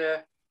and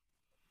the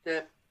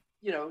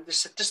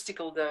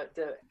statistical,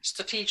 the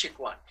strategic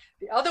one.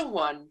 The other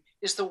one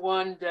is the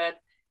one that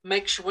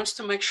wants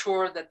to make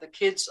sure that the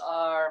kids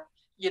are,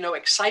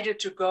 excited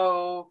to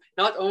go,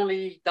 not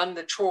only done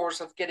the chores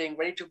of getting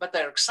ready to, but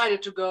they're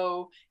excited to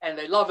go and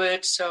they love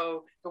it.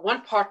 So the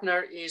one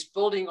partner is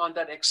building on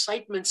that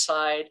excitement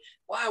side.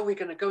 Wow, we're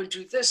going to go and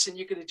do this, and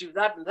you're going to do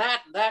that and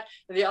that and that.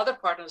 And the other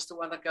partner is the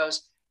one that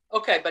goes,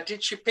 okay, but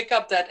did you pick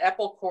up that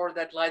apple core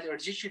that light, or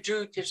did you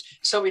do this?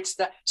 So it's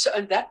that. So,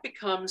 and that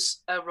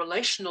becomes a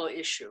relational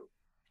issue.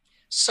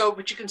 So,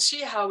 but you can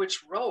see how it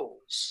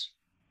rolls.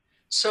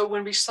 So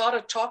when we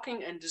started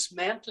talking and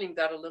dismantling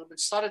that a little bit,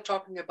 started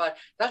talking about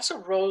that's a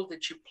role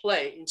that you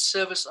play in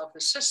service of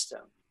the system.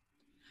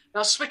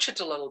 Now switch it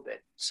a little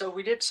bit. So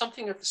we did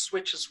something at the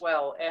switch as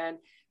well. And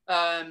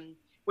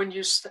when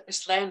you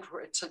it's land,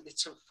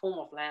 it's a form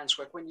of lance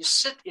work. When you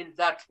sit in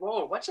that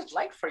role, what's it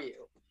like for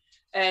you?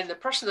 And the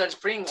person that is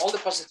bringing all the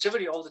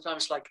positivity all the time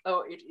is like,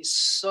 oh,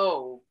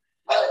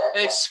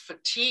 it's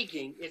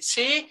fatiguing.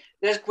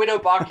 There's Guido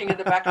barking in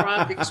the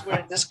background because we're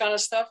in this kind of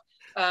stuff.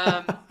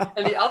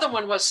 And the other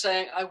one was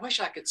saying, I wish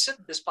I could sit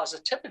in this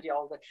positivity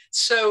all day.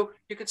 So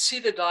you could see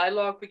the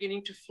dialogue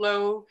beginning to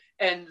flow.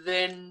 And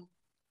then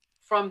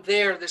from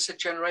there, there's a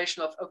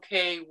generation of,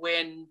 okay,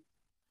 when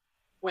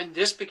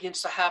this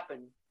begins to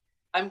happen,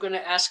 I'm going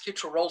to ask you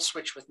to role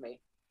switch with me.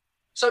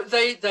 So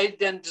they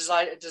then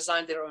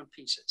designed their own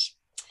pieces.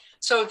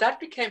 So that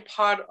became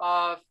part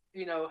of,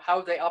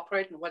 how they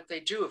operate and what they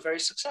do very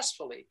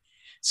successfully.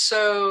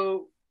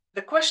 So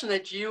the question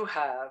that you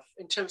have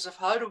in terms of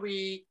how do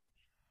we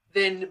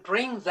then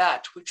bring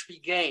that which we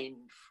gain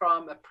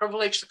from a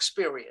privileged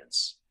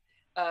experience,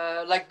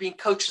 like being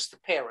coaches to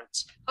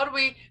parents, how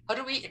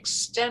do we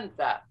extend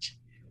that?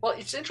 Well,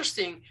 it's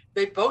interesting.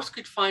 They both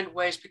could find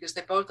ways because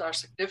they both are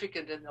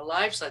significant in the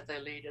lives that they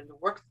lead and the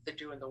work that they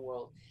do in the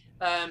world.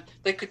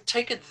 They could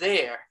take it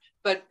there.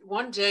 But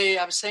one day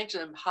I was saying to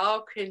them, how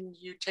can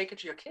you take it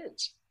to your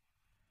kids?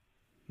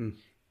 And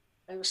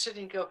I was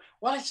sitting and go,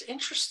 well, it's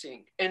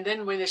interesting. And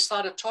then when they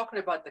started talking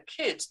about the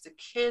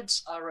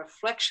kids are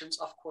reflections,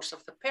 of course,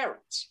 of the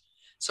parents.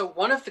 So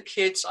one of the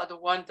kids are the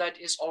one that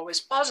is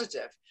always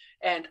positive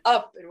and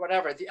up and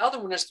whatever. The other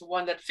one is the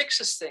one that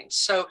fixes things.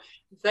 So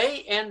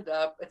they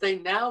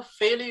now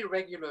fairly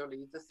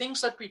regularly, the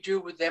things that we do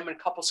with them in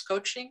couples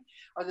coaching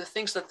are the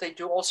things that they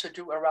also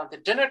do around the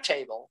dinner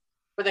table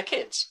with their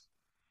kids.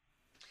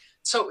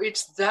 So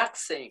it's that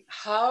thing.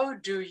 How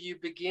do you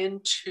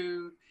begin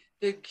to,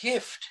 the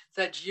gift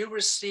that you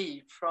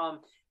receive from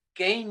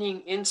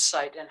gaining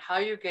insight and how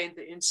you gain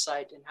the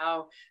insight and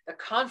how a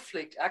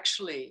conflict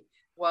actually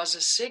was a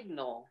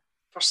signal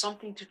for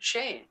something to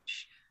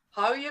change.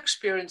 How you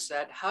experience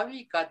that, how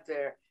you got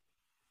there,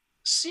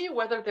 see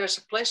whether there's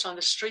a place on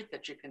the street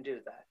that you can do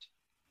that.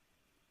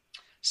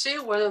 See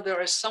whether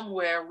there is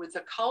somewhere with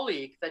a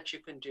colleague that you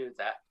can do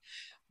that.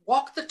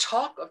 Walk the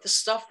talk of the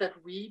stuff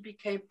that we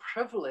became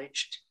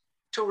privileged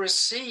to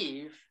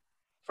receive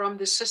from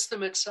the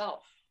system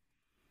itself.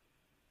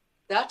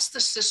 That's the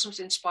systems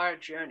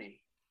inspired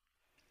journey.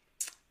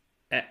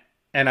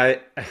 And I,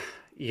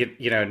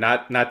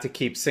 not to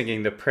keep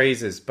singing the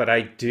praises, but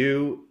I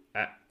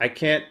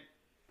can't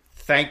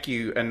thank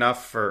you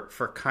enough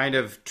for kind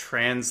of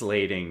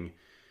translating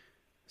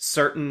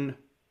certain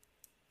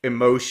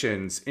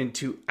emotions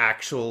into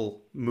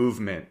actual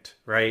movement,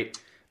 right?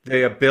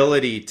 The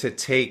ability to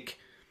take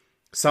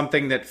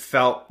something that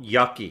felt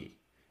yucky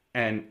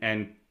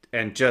and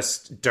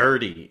just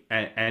dirty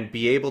and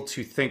be able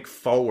to think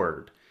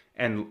forward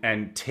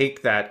and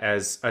take that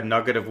as a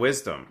nugget of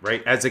wisdom,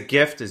 right? As a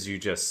gift, as you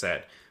just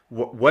said.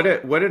 What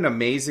an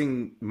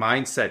amazing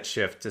mindset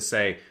shift to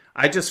say,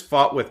 I just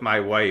fought with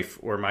my wife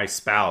or my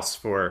spouse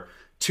for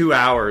 2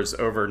 hours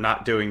over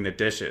not doing the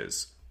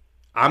dishes.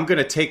 I'm going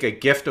to take a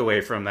gift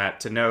away from that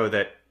to know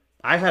that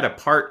I had a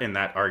part in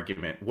that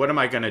argument. What am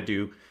I going to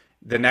do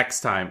the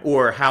next time?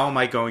 Or how am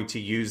I going to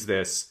use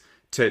this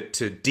to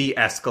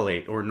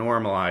de-escalate or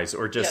normalize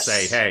or just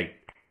say, hey,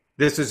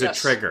 this is a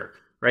trigger,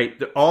 right?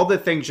 All the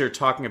things you're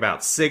talking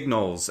about,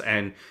 signals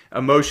and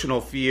emotional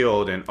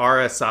field and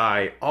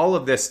RSI, all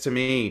of this to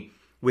me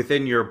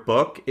within your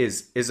book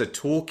is a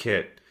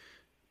toolkit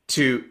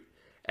to,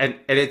 and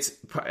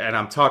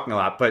I'm talking a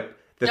lot, but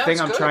the thing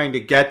I'm trying to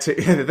get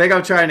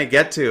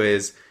to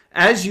is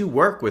as you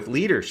work with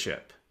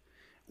leadership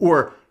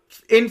or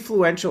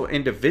influential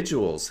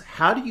individuals,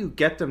 how do you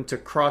get them to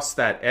cross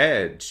that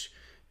edge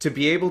to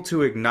be able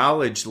to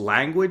acknowledge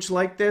language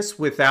like this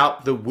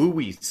without the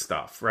woo-y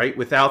stuff, right?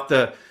 Without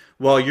the,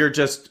 well, you're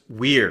just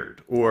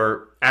weird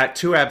or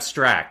too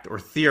abstract or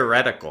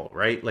theoretical,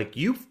 right? Like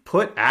you've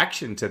put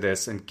action to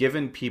this and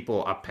given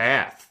people a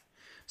path.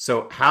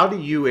 So how do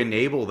you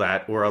enable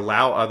that or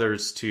allow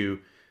others to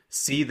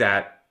see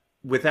that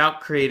without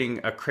creating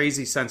a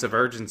crazy sense of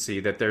urgency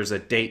that there's a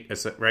date,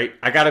 right?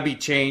 I got to be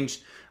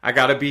changed. I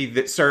got to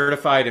be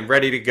certified and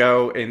ready to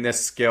go in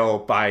this skill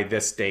by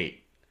this date.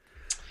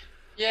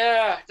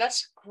 Yeah,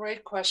 that's a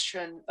great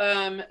question.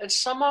 And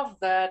some of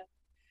that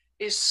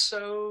is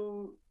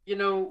so,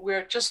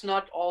 we're just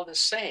not all the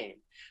same.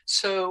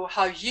 So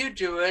how you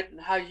do it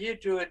and how you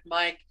do it,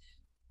 Mike,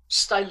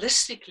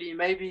 stylistically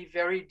may be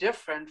very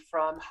different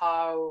from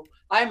how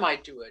I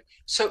might do it.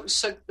 So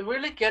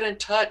really get in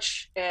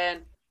touch.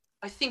 And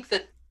I think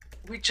that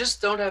we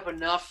just don't have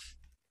enough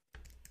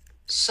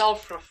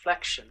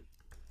self-reflection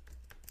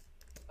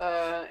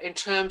in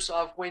terms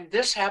of when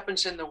this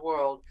happens in the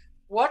world,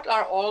 what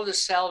are all the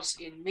cells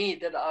in me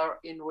that are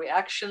in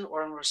reaction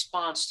or in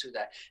response to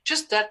that?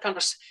 Just that kind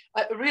of,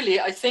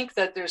 I think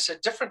that there's a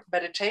different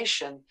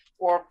meditation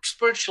or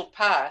spiritual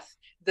path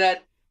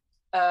that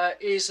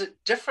is a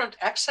different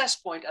access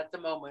point at the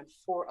moment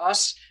for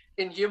us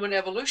in human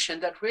evolution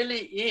that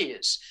really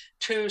is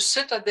to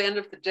sit at the end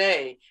of the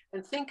day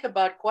and think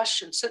about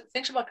questions,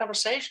 think about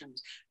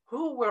conversations.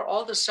 who were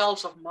all the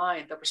selves of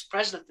mine that was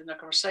present in the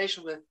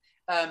conversation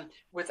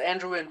with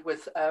Andrew and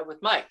with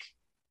Mike?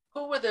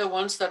 Who were the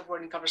ones that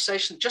were in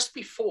conversation just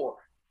before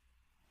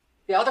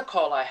the other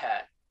call I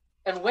had?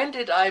 And when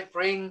did I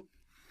bring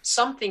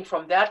something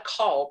from that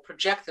call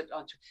projected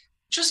onto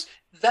just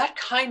that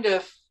kind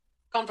of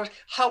conversation?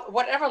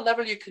 Whatever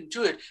level you can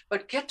do it,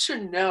 but get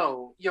to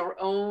know your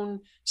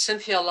own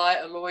Cynthia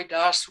Aloy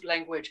Dar's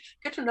language.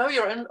 Get to know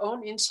your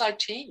own inside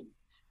team.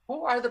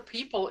 Who are the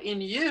people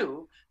in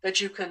you that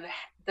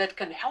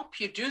can help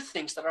you do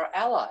things, that are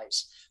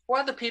allies? Who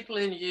are the people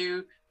in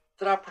you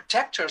that are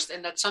protectors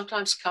and that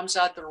sometimes comes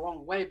out the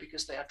wrong way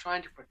because they are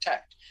trying to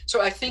protect?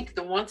 So I think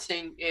the one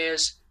thing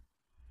is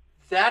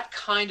that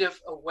kind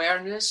of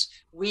awareness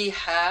we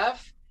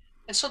have.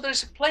 And so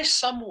there's a place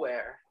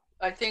somewhere,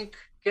 I think,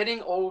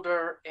 getting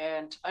older,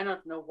 and I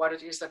don't know what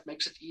it is that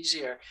makes it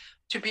easier,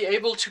 to be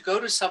able to go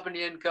to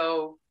somebody and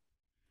go,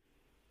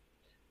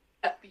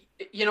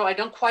 I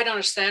don't quite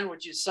understand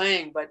what you're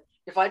saying, but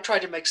if I try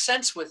to make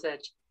sense with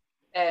it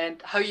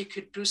and how you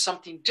could do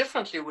something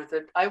differently with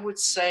it, I would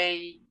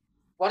say,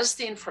 what is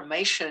the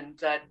information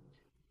that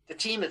the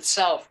team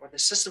itself or the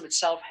system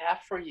itself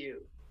have for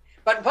you?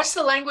 But what's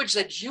the language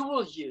that you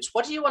will use?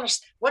 What do you want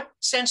to, what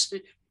sense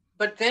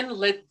but then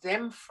let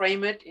them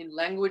frame it in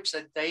language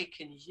that they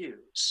can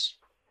use.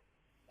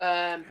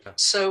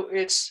 So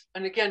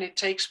and again, it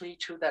takes me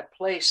to that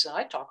place, and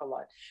I talk a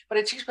lot, but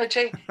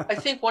I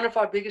think one of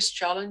our biggest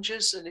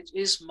challenges, and it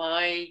is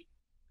my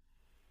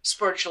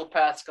spiritual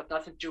path, it's got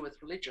nothing to do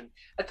with religion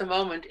at the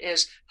moment,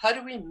 is how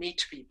do we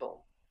meet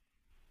people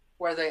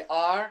where they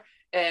are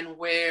and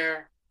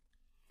where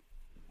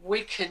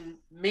we can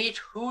meet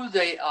who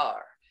they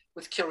are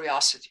with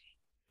curiosity?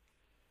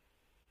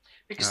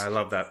 Because I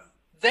love that.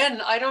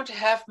 Then I don't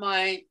have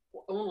my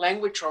own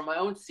language or my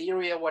own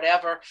theory or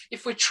whatever.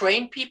 If we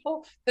train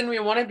people, then we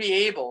want to be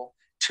able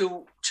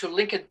to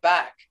link it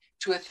back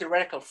to a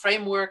theoretical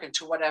framework and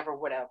to whatever.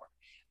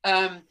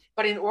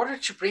 But in order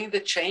to bring the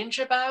change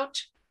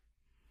about,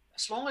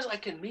 as long as I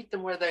can meet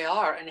them where they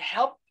are and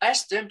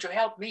ask them to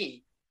help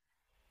me,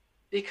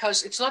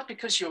 because it's not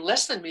because you're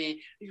less than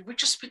me, we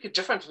just speak a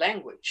different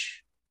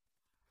language.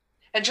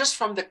 And just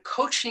from the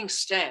coaching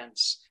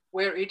stance,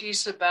 where it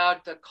is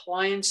about the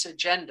client's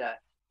agenda,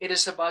 it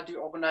is about the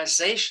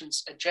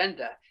organization's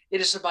agenda,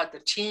 it is about the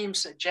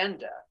team's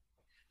agenda,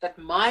 that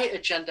my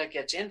agenda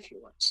gets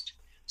influenced.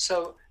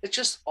 So it's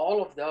just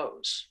all of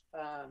those.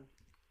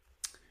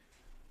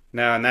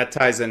 No, and that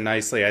ties in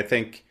nicely, I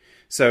think.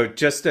 So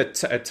just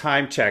a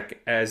time check,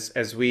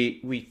 as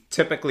we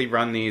typically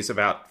run these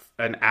about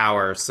an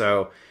hour.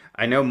 So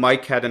I know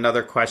Mike had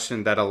another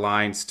question that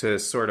aligns to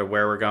sort of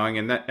where we're going,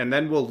 and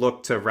then we'll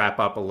look to wrap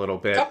up a little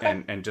bit.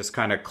 Okay. and just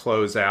kind of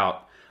close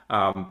out.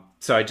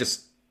 So I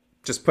just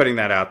putting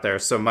that out there.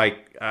 So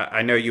Mike,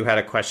 I know you had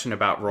a question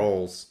about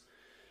roles.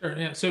 Sure.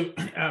 Yeah. So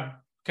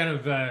kind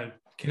of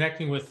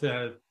connecting with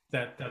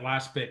that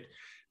last bit,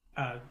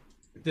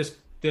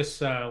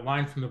 this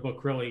line from the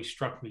book really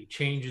struck me.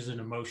 Change is an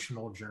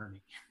emotional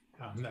journey.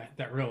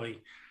 That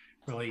really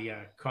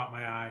caught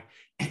my eye.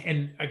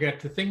 And I got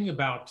to thinking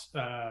about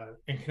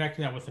and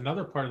connecting that with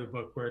another part of the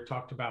book where it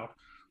talked about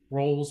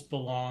roles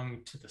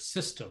belong to the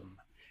system,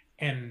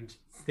 and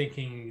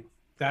thinking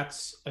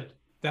that's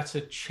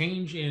a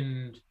change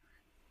in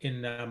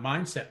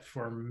mindset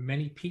for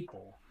many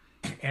people.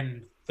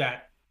 And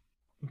that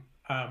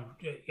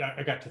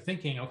I got to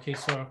thinking, okay,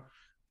 so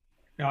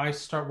now I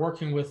start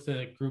working with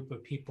a group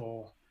of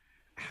people.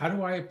 How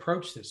do I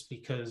approach this?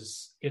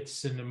 Because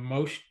it's an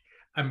emotion.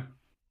 I'm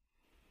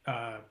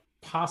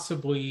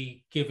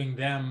possibly giving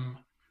them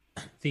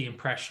the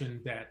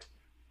impression that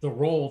the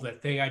role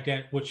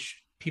that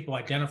which people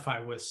identify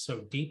with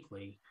so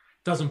deeply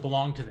doesn't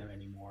belong to them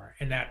anymore,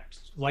 and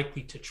that's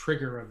likely to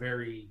trigger a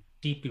very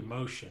deep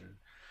emotion.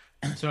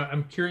 So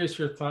I'm curious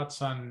your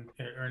thoughts on,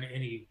 or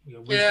any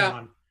wisdom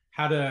on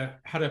how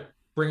to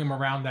bring them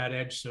around that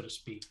edge, so to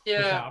speak,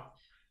 without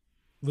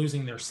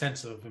losing their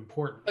sense of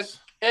importance.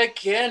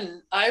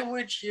 Again, I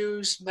would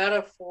use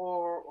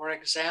metaphor or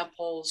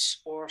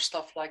examples or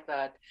stuff like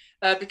that,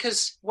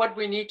 because what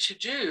we need to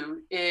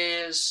do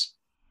is,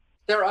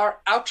 there are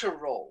outer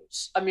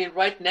roles. I mean,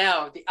 right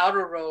now, the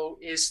outer role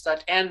is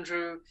that,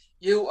 Andrew,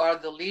 you are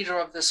the leader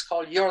of this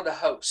call, you're the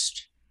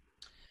host.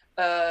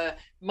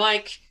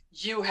 Mike,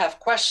 you have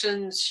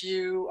questions,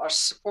 you are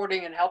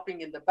supporting and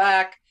helping in the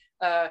back.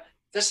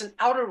 There's an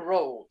outer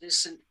role.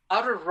 There's an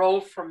outer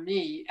role for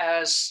me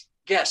as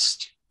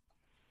guest.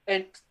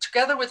 And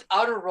together with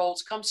outer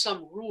roles come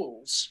some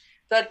rules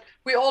that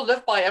we all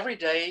live by every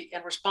day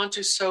and respond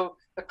to. So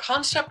the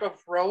concept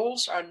of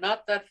roles are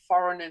not that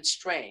foreign and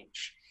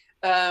strange.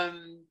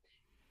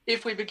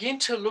 If we begin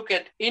to look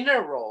at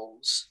inner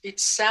roles, it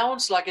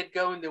sounds like it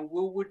go in the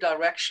woo-woo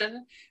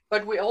direction,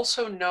 but we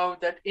also know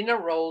that inner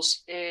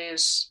roles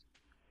is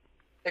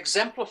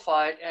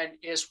exemplified and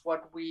is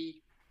what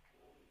we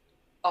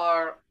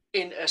are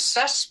in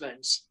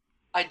assessments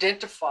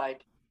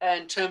identified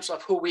in terms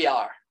of who we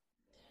are.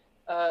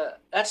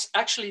 That's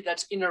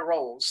inner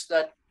roles,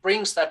 that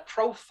brings that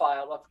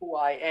profile of who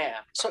I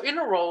am. So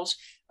inner roles,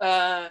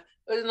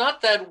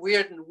 not that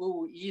weird and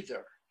woo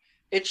either.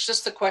 It's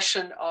just a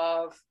question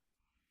of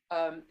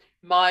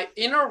my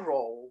inner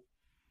role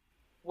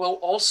will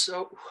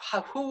also,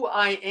 who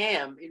I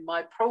am in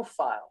my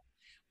profile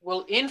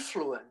will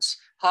influence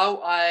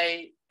how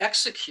I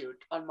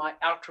execute on my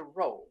outer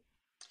role.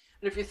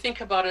 And if you think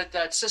about it,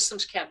 that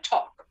systems can't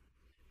talk.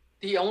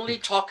 The only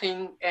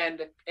talking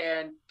and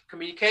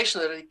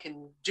communication that it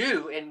can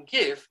do and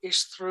give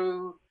is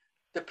through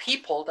the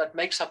people that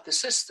makes up the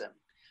system.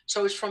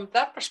 So it's from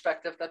that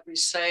perspective that we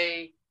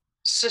say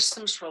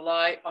systems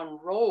rely on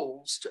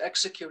roles to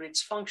execute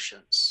its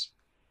functions.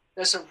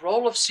 There's a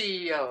role of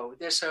CEO,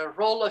 there's a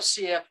role of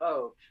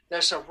CFO,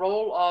 there's a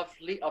role of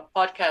a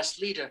podcast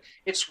leader.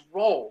 It's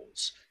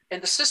roles,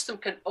 and the system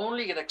can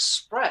only get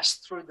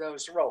expressed through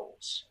those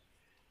roles.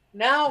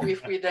 Now,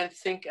 if we then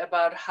think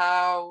about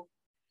how,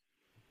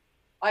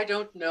 I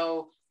don't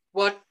know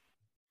what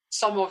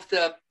some of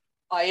the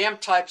I am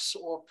types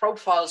or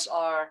profiles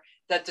are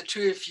that the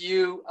two of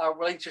you are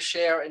willing to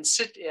share and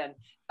sit in.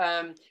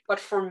 But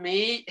for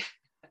me,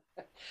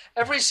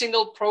 every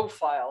single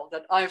profile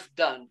that I've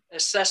done,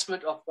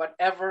 assessment of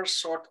whatever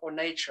sort or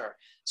nature,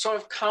 sort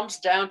of comes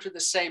down to the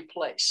same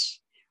place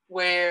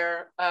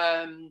where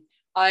I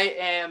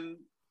am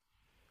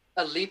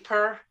a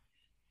leaper.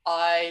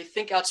 I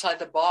think outside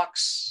the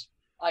box.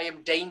 I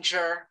am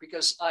danger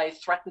because I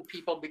threaten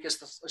people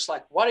because it's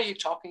like, what are you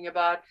talking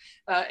about?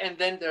 And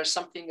then there's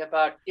something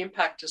about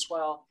impact as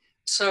well.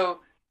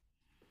 So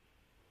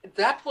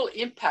that will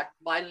impact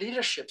my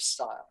leadership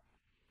style.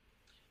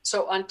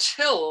 So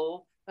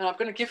until, and I'm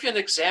going to give you an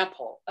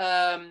example.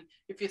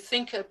 If you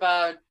think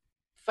about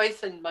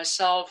Faith and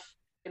myself,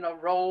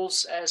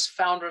 roles as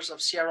founders of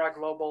Sierra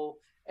Global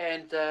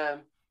and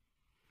the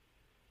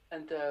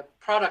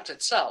product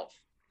itself,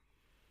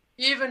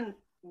 even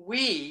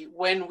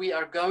when we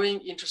are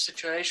going into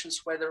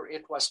situations, whether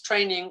it was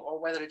training or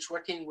whether it's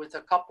working with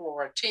a couple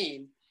or a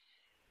team,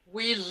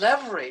 we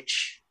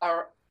leverage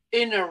our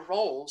inner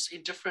roles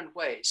in different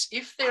ways.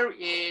 If there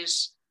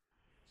is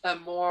a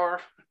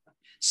more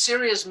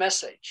serious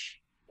message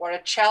or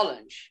a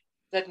challenge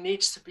that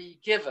needs to be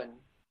given,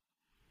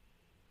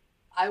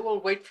 I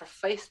will wait for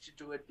Faith to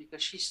do it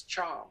because she's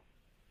charm.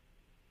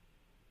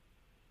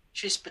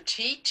 She's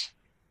petite.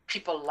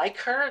 People like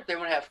her. They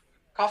want to have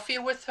coffee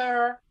with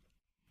her.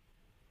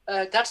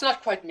 That's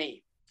not quite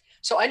me.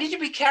 So I need to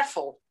be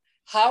careful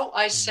how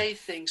I say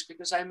things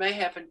because I may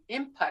have an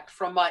impact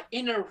from my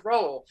inner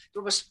role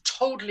that was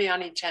totally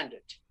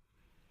unintended.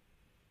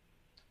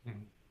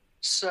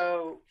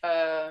 So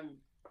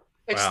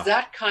it's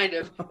that kind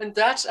of, and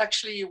that's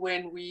actually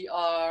when we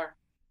are,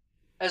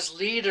 as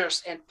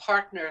leaders and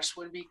partners,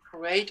 when we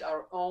create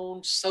our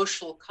own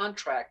social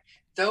contract,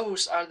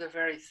 those are the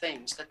very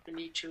things that we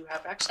need to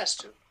have access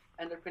to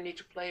and that we need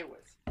to play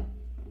with.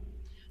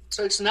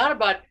 So it's not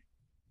about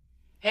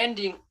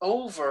handing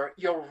over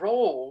your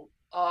role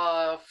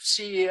of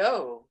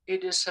CEO.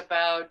 It is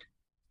about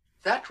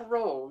that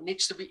role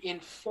needs to be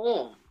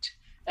informed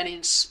and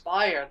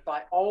inspired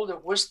by all the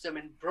wisdom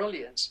and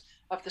brilliance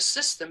of the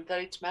system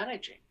that it's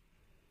managing.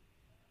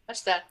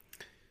 That's that.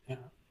 Yeah,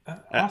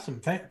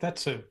 awesome.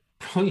 That's a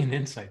brilliant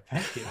insight.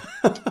 Thank you.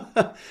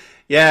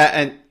 Yeah,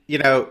 and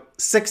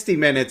 60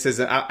 minutes is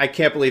I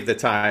can't believe the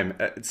time.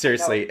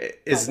 Seriously,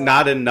 is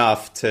not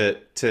enough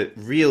to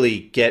really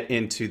get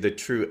into the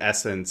true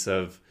essence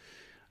of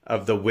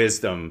the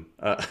wisdom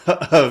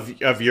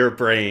of your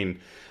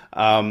brain.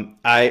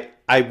 I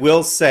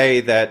will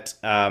say that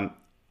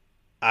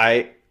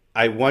I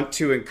want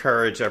to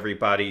encourage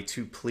everybody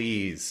to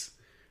please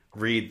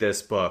read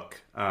this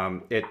book.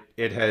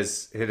 It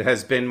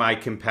has been my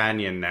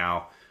companion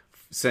now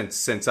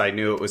since I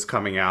knew it was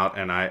coming out,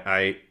 and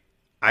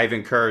I've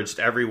encouraged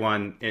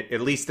everyone, at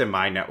least in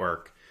my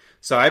network.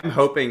 So I'm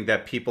hoping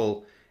that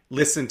people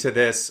listen to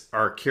this,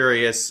 are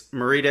curious.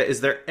 Marita,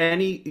 is there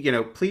any,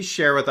 please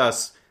share with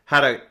us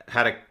how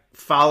to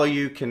follow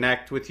you,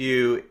 connect with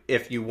you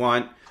if you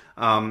want.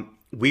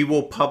 We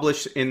will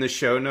publish in the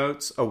show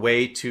notes a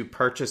way to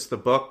purchase the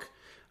book.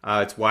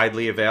 It's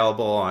widely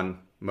available on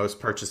most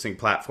purchasing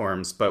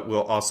platforms, but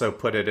we'll also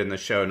put it in the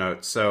show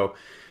notes. So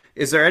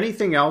is there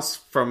anything else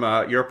from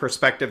your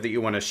perspective that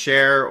you want to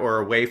share, or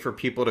a way for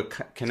people to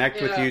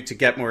connect with you to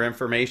get more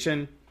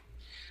information?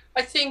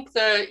 I think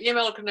the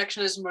email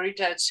connection is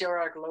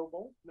Marita@Sierra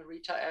Global.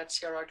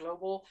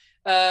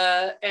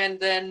 And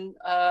then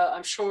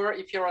I'm sure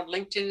if you're on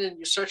LinkedIn and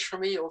you search for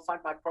me, you'll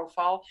find my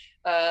profile.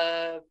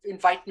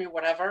 Invite me,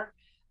 whatever.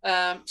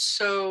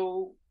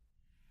 So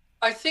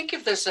I think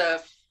if there's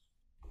a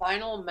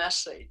final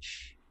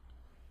message,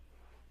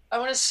 I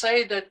want to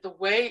say that the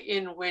way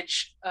in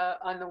which,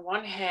 on the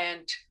one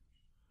hand,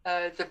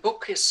 the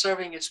book is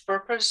serving its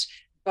purpose,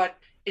 but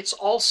it's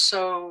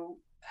also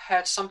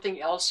had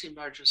something else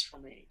emerges for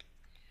me.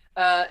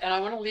 And I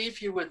want to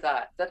leave you with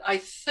that I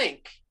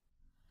think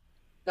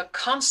the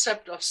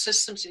concept of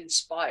systems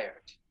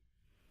inspired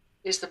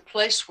is the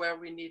place where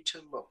we need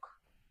to look.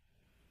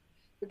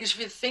 Because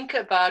if you think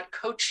about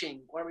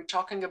coaching, what we're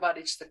talking about,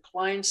 it's the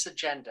client's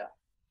agenda.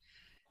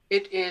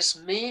 It is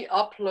me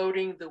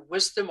uploading the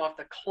wisdom of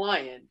the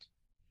client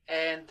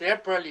and their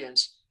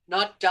brilliance,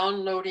 not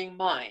downloading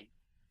mine.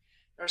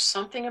 There's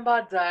something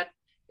about that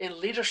in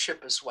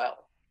leadership as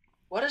well.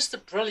 What is the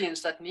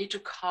brilliance that need to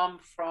come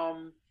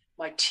from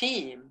my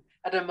team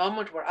at a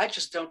moment where I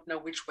just don't know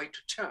which way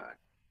to turn?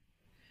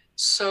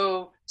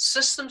 So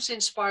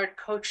systems-inspired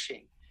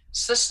coaching,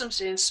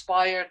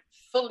 systems-inspired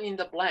fill in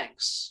the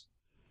blanks,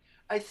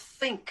 I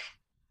think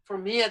for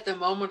me at the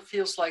moment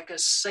feels like a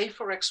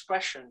safer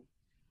expression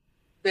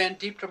than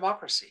deep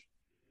democracy,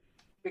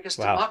 because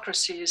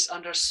democracy is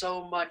under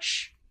so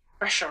much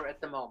pressure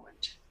at the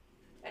moment.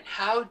 And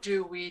how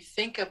do we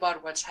think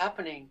about what's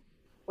happening?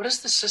 What is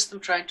the system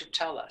trying to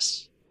tell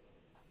us?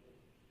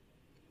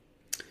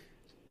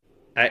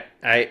 I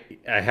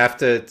have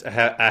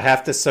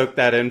to soak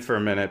that in for a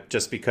minute,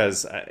 just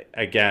because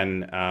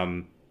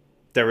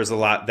there was a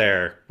lot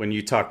there when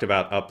you talked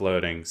about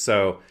uploading.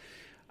 So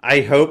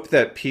I hope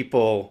that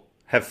people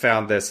have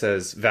found this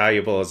as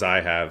valuable as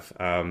I have.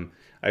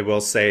 I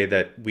will say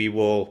that we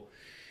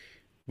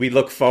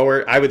look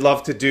forward. I would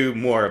love to do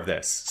more of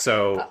this.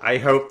 So I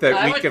hope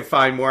that we can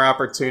find more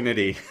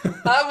opportunity.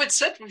 I would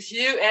sit with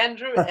you,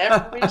 Andrew,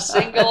 every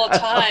single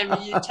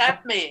time you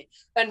tap me.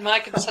 And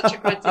Mike, it's such a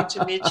great thing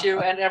to meet you,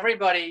 and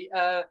everybody.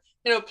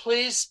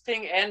 Please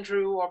ping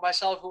Andrew or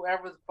myself,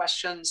 whoever, with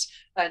questions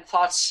and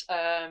thoughts.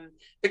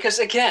 Because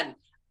again,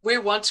 we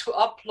want to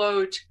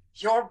upload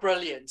your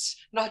brilliance,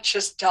 not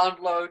just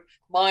download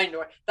mine.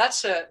 Or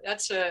that's an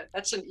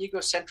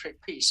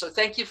egocentric piece. So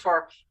thank you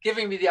for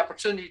giving me the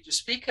opportunity to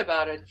speak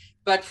about it.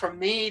 But for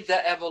me,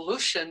 the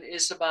evolution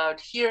is about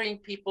hearing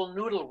people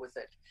noodle with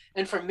it.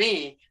 And for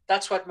me,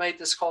 that's what made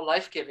this call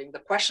life-giving. The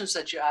questions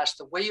that you asked,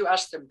 the way you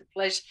asked them, the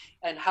place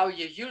and how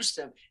you use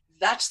them,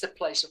 that's the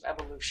place of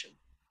evolution.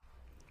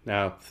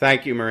 No,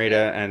 thank you,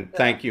 Marita, and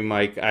thank you,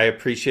 Mike. I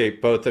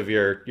appreciate both of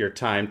your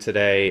time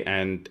today,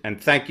 and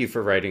thank you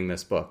for writing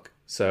this book.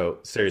 So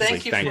seriously,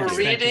 thank you for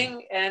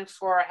reading and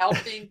for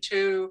helping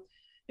to.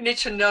 You need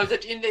to know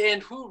that in the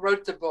end, who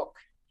wrote the book?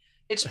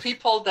 It's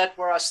people that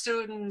were our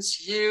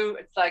students.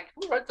 It's like,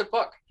 who wrote the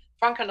book?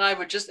 Frank and I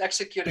were just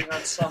executing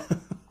on some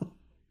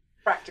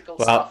practical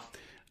stuff.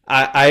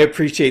 I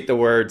appreciate the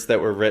words that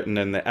were written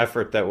and the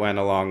effort that went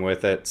along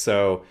with it.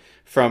 So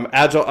from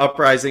Agile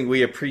Uprising,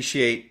 we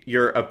appreciate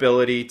your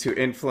ability to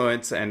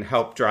influence and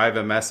help drive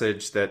a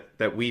message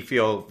that we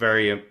feel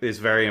is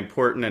very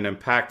important and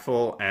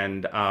impactful.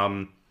 And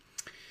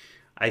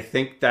I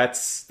think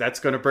that's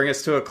going to bring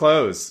us to a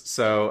close.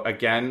 So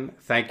again,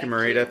 thank you,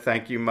 Marita.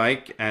 Thank you,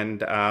 Mike.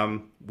 And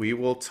we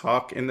will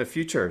talk in the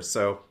future.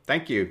 So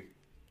thank you.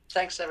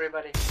 Thanks,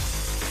 everybody.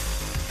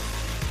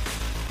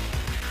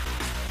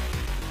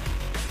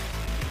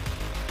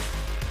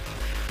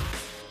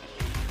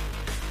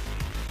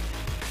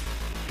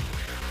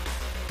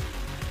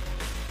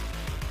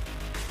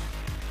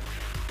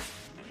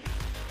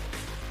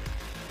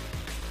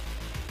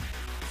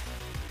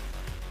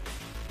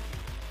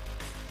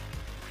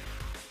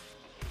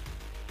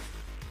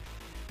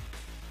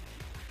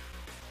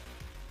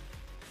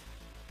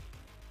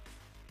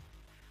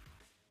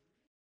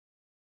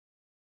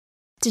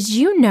 Did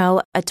you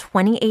know a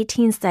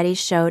 2018 study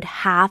showed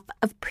half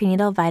of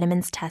prenatal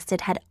vitamins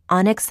tested had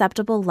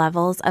unacceptable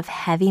levels of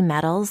heavy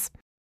metals?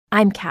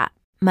 I'm Kat,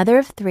 mother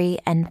of 3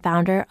 and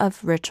founder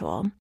of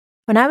Ritual.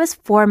 When I was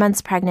 4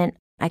 months pregnant,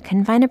 I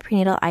couldn't find a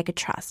prenatal I could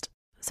trust,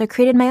 so I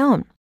created my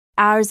own.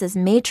 Ours is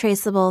made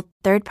traceable,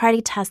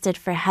 third-party tested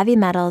for heavy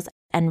metals,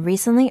 and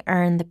recently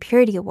earned the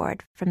Purity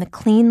Award from the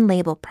Clean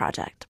Label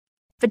Project.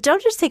 But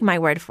don't just take my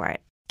word for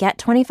it. Get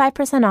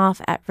 25% off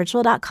at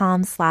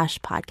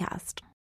ritual.com/podcast.